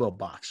Taco Bell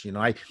box? You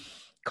know, I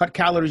cut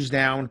calories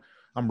down.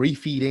 I'm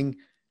refeeding.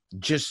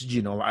 Just,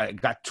 you know, I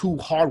got 2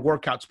 hard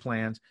workouts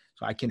planned,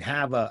 so I can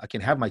have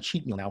my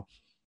cheat meal now.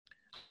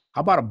 How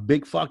about a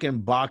big fucking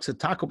box of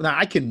taco? Now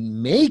I can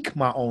make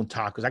my own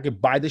tacos. I can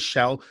buy the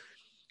shell.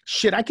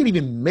 Shit, I can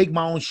even make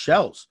my own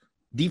shells.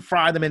 Deep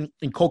fry them in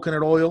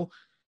coconut oil.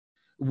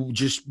 We'll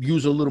just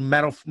use a little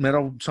metal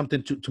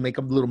something to make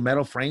a little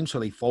metal frame so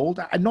they fold.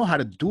 I know how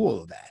to do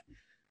all of that,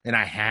 and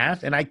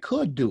I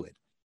could do it.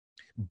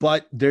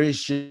 But there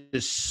is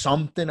just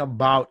something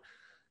about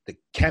the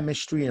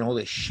chemistry and all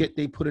the shit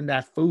they put in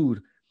that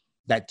food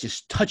that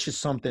just touches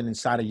something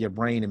inside of your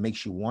brain and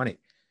makes you want it.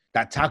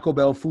 That Taco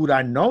Bell food,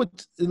 I know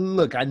it's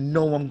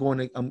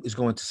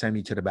going to send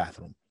me to the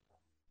bathroom.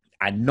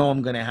 I know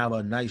I'm going to have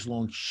a nice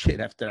long shit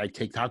after I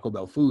take Taco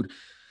Bell food,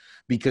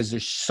 because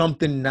there's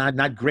something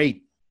not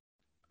great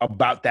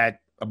about that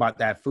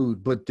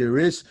food. But there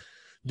is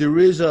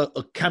a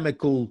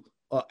chemical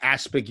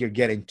aspect you're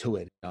getting to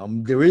it.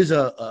 There is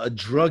a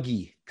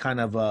druggy kind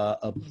of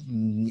a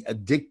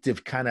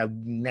addictive kind of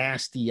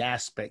nasty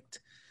aspect.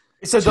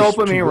 It's a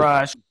dopamine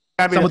rush.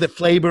 Some of the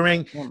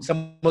flavoring,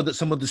 some of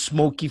the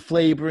smoky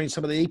flavoring,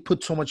 they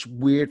put so much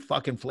weird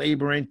fucking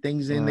flavoring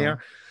things in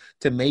there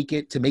to make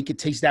it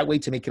taste that way,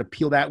 to make it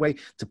appeal that way,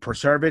 to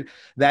preserve it.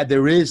 That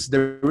there is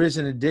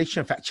an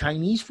addiction. In fact,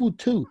 Chinese food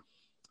too.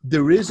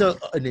 There is an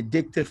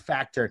addictive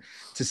factor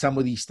to some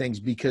of these things,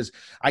 because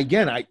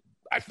again, I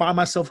find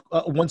myself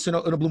once in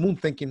a blue moon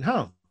thinking,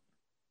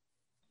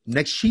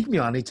 next cheat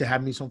meal, I need to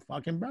have me some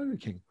fucking Burger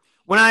King.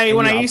 When I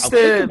used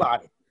to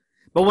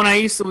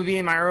be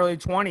in my early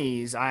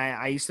 20s,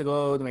 I used to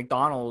go to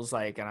McDonald's,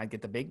 and I'd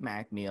get the Big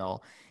Mac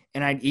meal,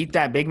 and I'd eat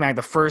that Big Mac.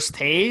 The first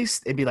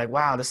taste, it'd be like,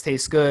 wow, this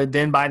tastes good.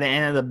 Then by the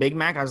end of the Big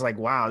Mac, I was like,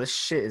 wow, this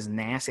shit is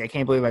nasty. I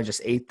can't believe I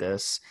just ate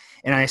this.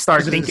 And I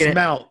started thinking, in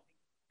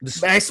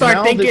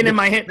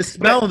my head, the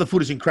smell of the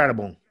food is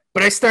incredible.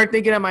 But I start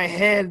thinking in my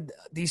head,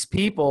 these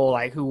people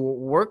who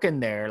work in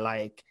there,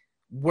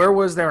 where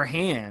was their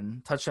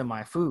hand touching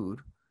my food?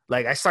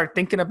 I start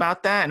thinking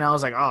about that, and I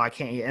was like, oh, I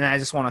can't eat, and I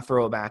just want to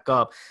throw it back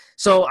up.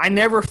 So I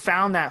never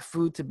found that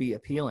food to be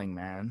appealing,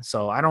 man.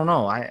 So I don't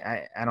know.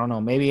 I don't know.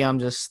 Maybe I'm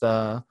just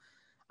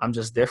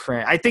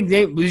different. I think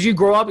did you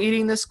grow up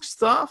eating this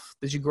stuff?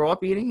 Did you grow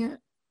up eating it?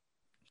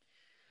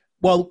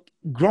 Well,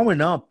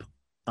 growing up,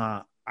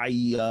 I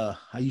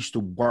used to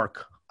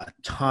work a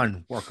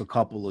ton, work a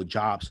couple of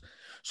jobs,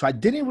 so I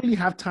didn't really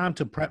have time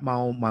to prep my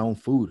own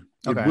food.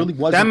 It really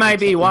wasn't. That might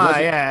be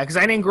why, yeah, because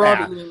I didn't grow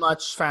up eating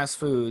much fast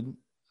food.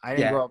 I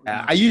didn't grow up.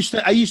 I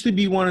used to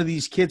be one of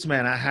these kids,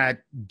 man. I had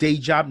day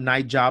job,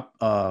 night job.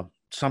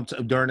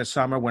 During the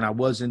summer, when I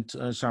wasn't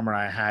summer,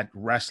 I had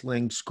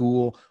wrestling,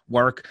 school,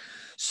 work.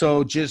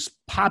 So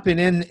just popping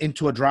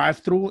into a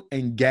drive-through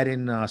and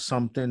getting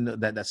something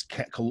that's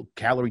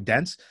calorie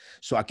dense,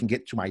 so I can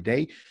get to my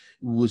day,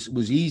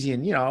 was easy.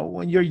 And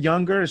when you're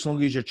younger, as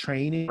long as you're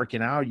training,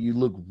 working out, you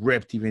look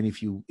ripped, even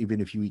if you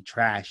eat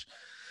trash.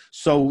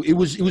 So it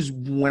was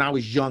when I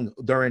was young,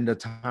 during the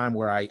time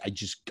where I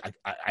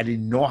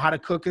didn't know how to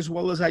cook as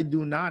well as I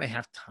do now. I didn't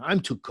have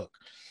time to cook.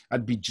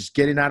 I'd be just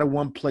getting out of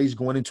one place,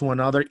 going into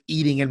another,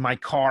 eating in my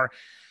car.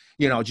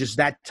 Just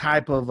that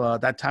type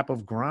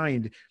of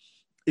grind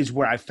is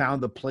where I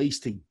found the place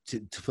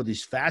for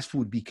this fast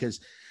food, because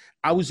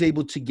I was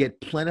able to get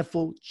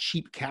plentiful,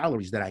 cheap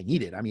calories that I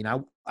needed. I mean,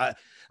 I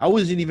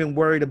wasn't even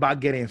worried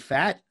about getting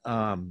fat.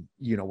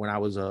 When I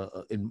was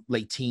in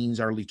late teens,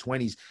 early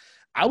 20s.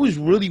 I was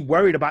really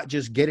worried about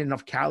just getting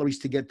enough calories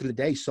to get through the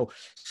day. So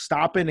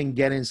stopping and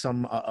getting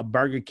a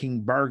Burger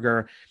King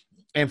burger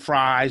and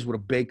fries with a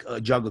big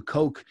jug of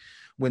Coke,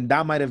 when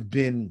that might have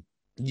been,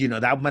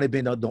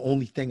 the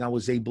only thing I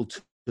was able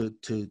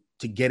to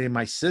get in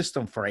my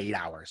system for 8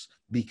 hours,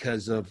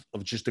 because of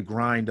just the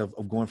grind of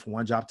going from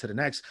one job to the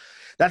next.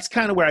 That's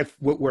kind of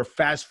where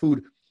fast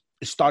food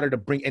started to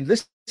bring. And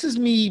this is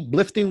me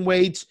lifting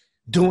weights,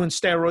 doing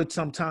steroids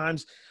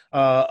sometimes.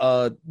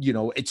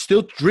 It's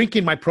still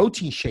drinking my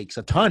protein shakes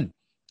a ton,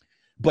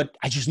 but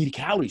I just need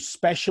calories,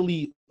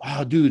 especially,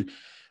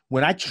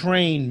 when I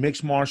train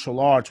mixed martial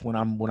arts, when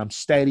I'm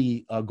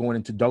steady going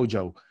into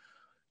dojo,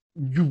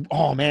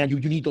 oh man, you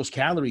need those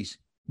calories.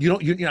 You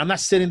don't, I'm not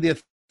sitting there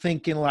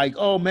thinking like,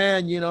 oh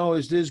man,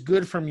 is this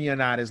good for me or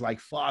not? It's like,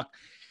 fuck,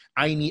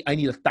 I need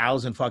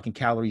 1,000 fucking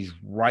calories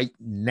right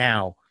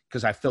now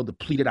because I feel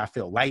depleted. I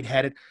feel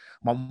lightheaded.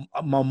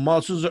 My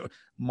muscles are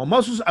I'm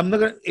not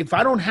gonna, if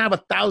I don't have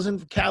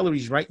 1,000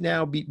 calories right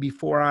now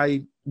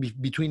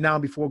between now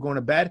and before going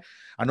to bed,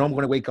 I know I'm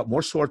going to wake up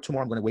more sore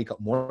tomorrow. I'm going to wake up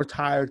more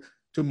tired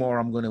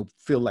tomorrow. I'm going to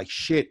feel like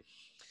shit.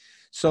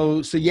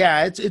 So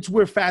yeah, it's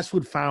where fast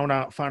food found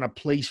a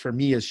place for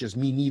me. It's just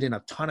me needing a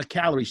ton of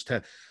calories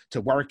to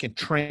work and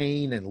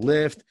train and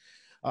lift,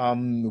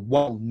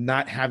 while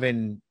not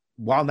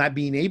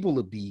being able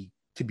to be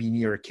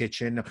near a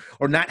kitchen,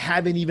 or not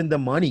having even the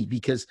money,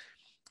 because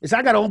as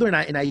I got older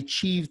and I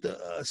achieved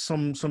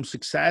some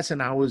success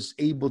and I was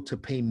able to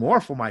pay more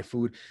for my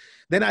food,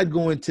 then I'd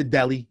go into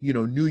deli,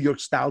 New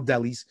York style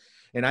delis,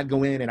 and I'd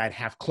go in and I'd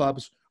have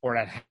clubs, or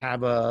I'd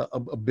have a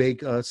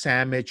big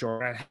sandwich,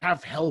 or I'd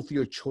have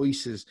healthier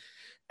choices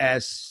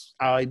as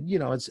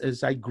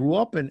as I grew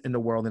up in the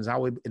world, and I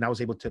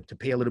was able to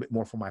pay a little bit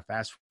more for my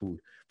fast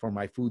food, for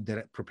my food that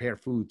I prepare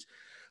foods.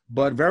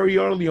 But very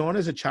early on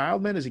as a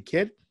child, man, as a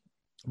kid,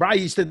 they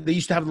used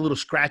to have a little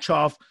scratch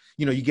off.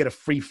 You get a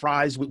free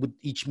fries with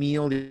each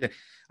meal.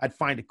 I'd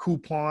find the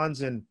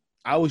coupons, and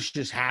I was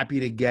just happy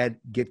to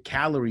get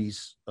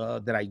calories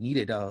that I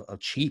needed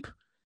cheap.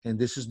 And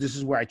this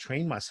is where I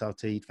trained myself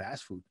to eat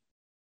fast food.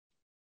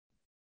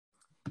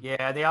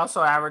 Yeah, they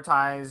also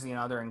advertise,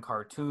 they're in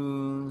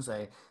cartoons.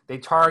 They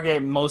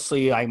target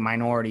mostly like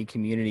minority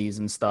communities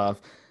and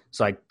stuff.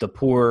 So like the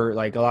poor,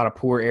 like a lot of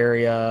poor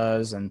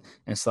areas and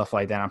stuff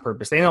like that on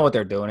purpose. They know what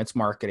they're doing. It's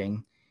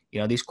marketing.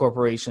 These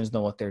corporations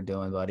know what they're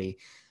doing, buddy.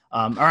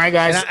 All right,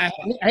 guys. I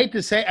hate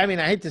to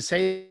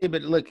say, it,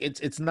 but look,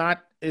 it's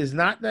not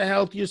the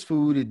healthiest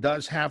food. It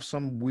does have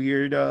some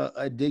weird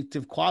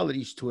addictive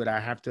qualities to it, I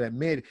have to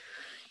admit.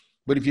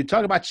 But if you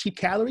talk about cheap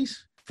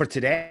calories for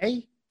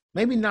today,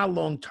 maybe not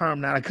long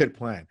term, not a good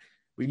plan.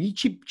 We need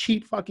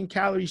cheap fucking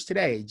calories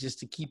today just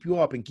to keep you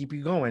up and keep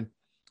you going.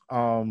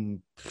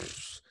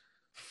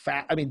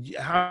 Fat. I mean,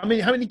 how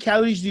many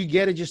calories do you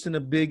get just in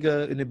a big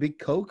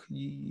Coke?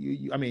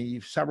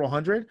 Several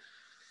hundred.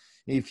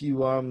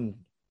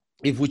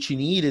 If what you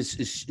need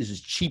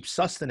is cheap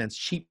sustenance,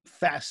 cheap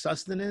fast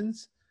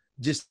sustenance,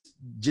 just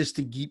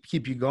to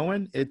keep you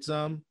going, it's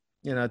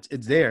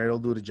it's there. It'll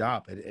do the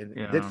job.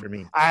 It did for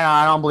me.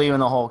 I don't believe in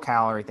the whole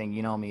calorie thing.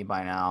 You know me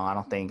by now.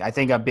 I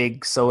think a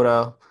big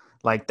soda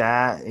like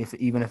that,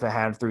 even if it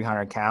had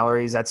 300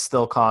 calories, that's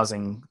still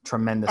causing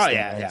tremendous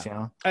damage.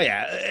 Oh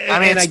yeah.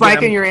 It's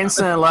spiking your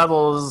insulin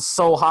levels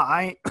so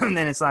high, and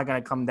then it's not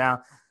going to come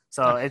down.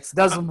 So it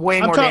does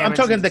way more damage. I'm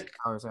talking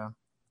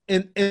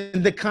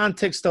in the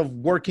context of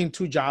working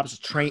two jobs,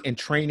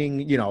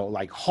 training,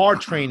 like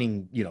hard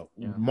training,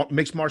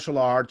 mixed martial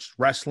arts,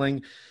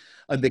 wrestling.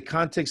 In the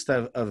context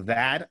of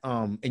that,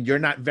 and you're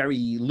not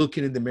very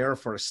looking in the mirror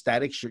for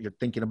aesthetics. You're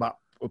thinking about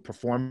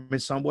performing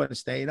somewhat and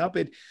staying up.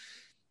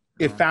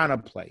 It found a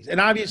place. And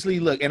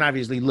obviously, look,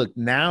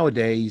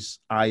 nowadays,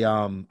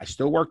 I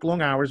still work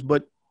long hours,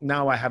 but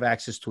now I have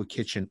access to a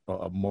kitchen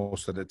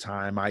most of the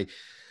time. I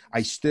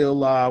still,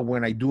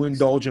 when I do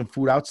indulge in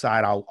food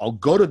outside, I'll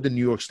go to the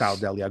New York style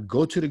deli. I'll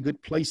go to the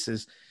good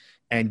places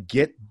and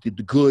get the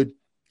good,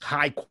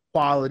 high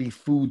quality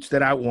foods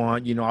that I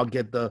want. I'll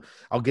get the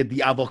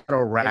avocado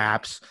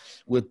wraps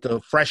with the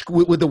fresh,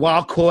 with the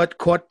wild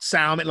caught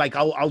salmon. Like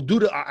I'll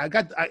do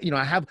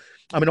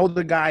I'm an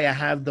older guy. I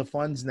have the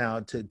funds now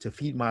to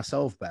feed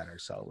myself better.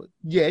 So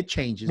yeah, it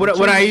changes.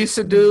 What I used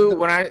to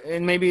do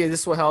and maybe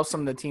this will help some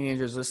of the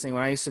teenagers listening.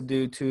 What I used to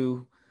do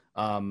too,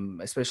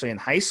 especially in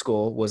high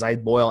school, was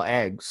I'd boil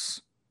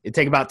eggs. It'd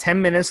take about 10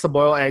 minutes to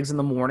boil eggs in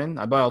the morning.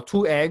 I boil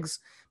 2 eggs,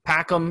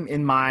 pack them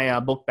in my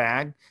book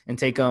bag, and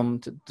take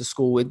them to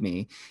school with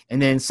me. And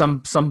then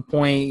some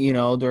point,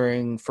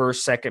 during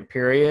first, second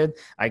period,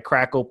 I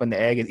crack open the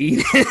egg and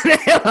eat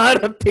it. A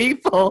lot of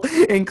people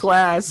in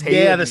class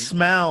hate the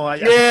smell.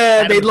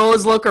 They'd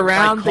always look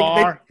around.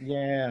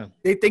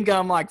 They think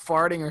I'm like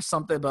farting or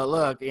something. But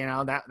look,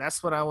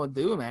 that's what I would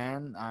do,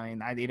 man.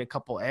 I'd eat a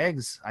couple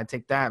eggs. I'd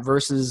take that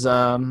versus,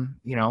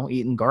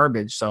 eating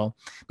garbage. So,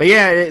 but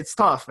yeah, it's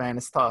tough, man.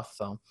 It's tough.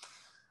 So.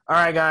 All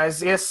right,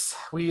 guys. Yes,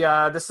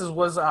 this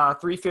was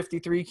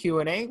 353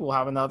 Q&A. We'll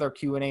have another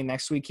Q&A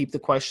next week. Keep the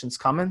questions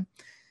coming.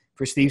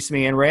 For Steve,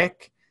 Smee, and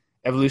Rick,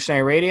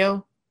 Evolutionary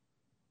Radio.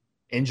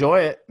 Enjoy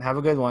it. Have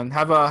a good one.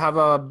 Have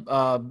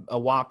a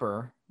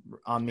Whopper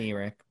on me,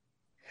 Rick.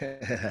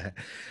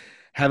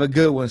 Have a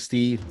good one,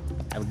 Steve.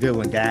 Have a good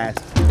one, guys.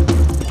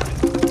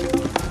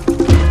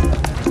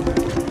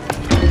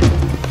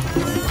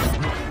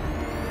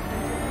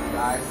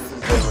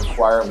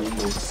 Require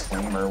legal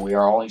disclaimer. We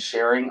are only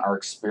sharing our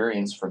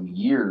experience from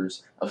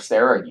years of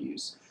steroid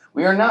use.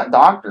 We are not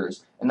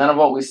doctors, and none of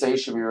what we say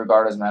should be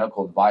regarded as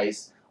medical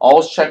advice.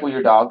 Always check with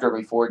your doctor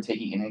before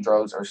taking any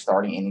drugs or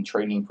starting any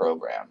training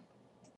program.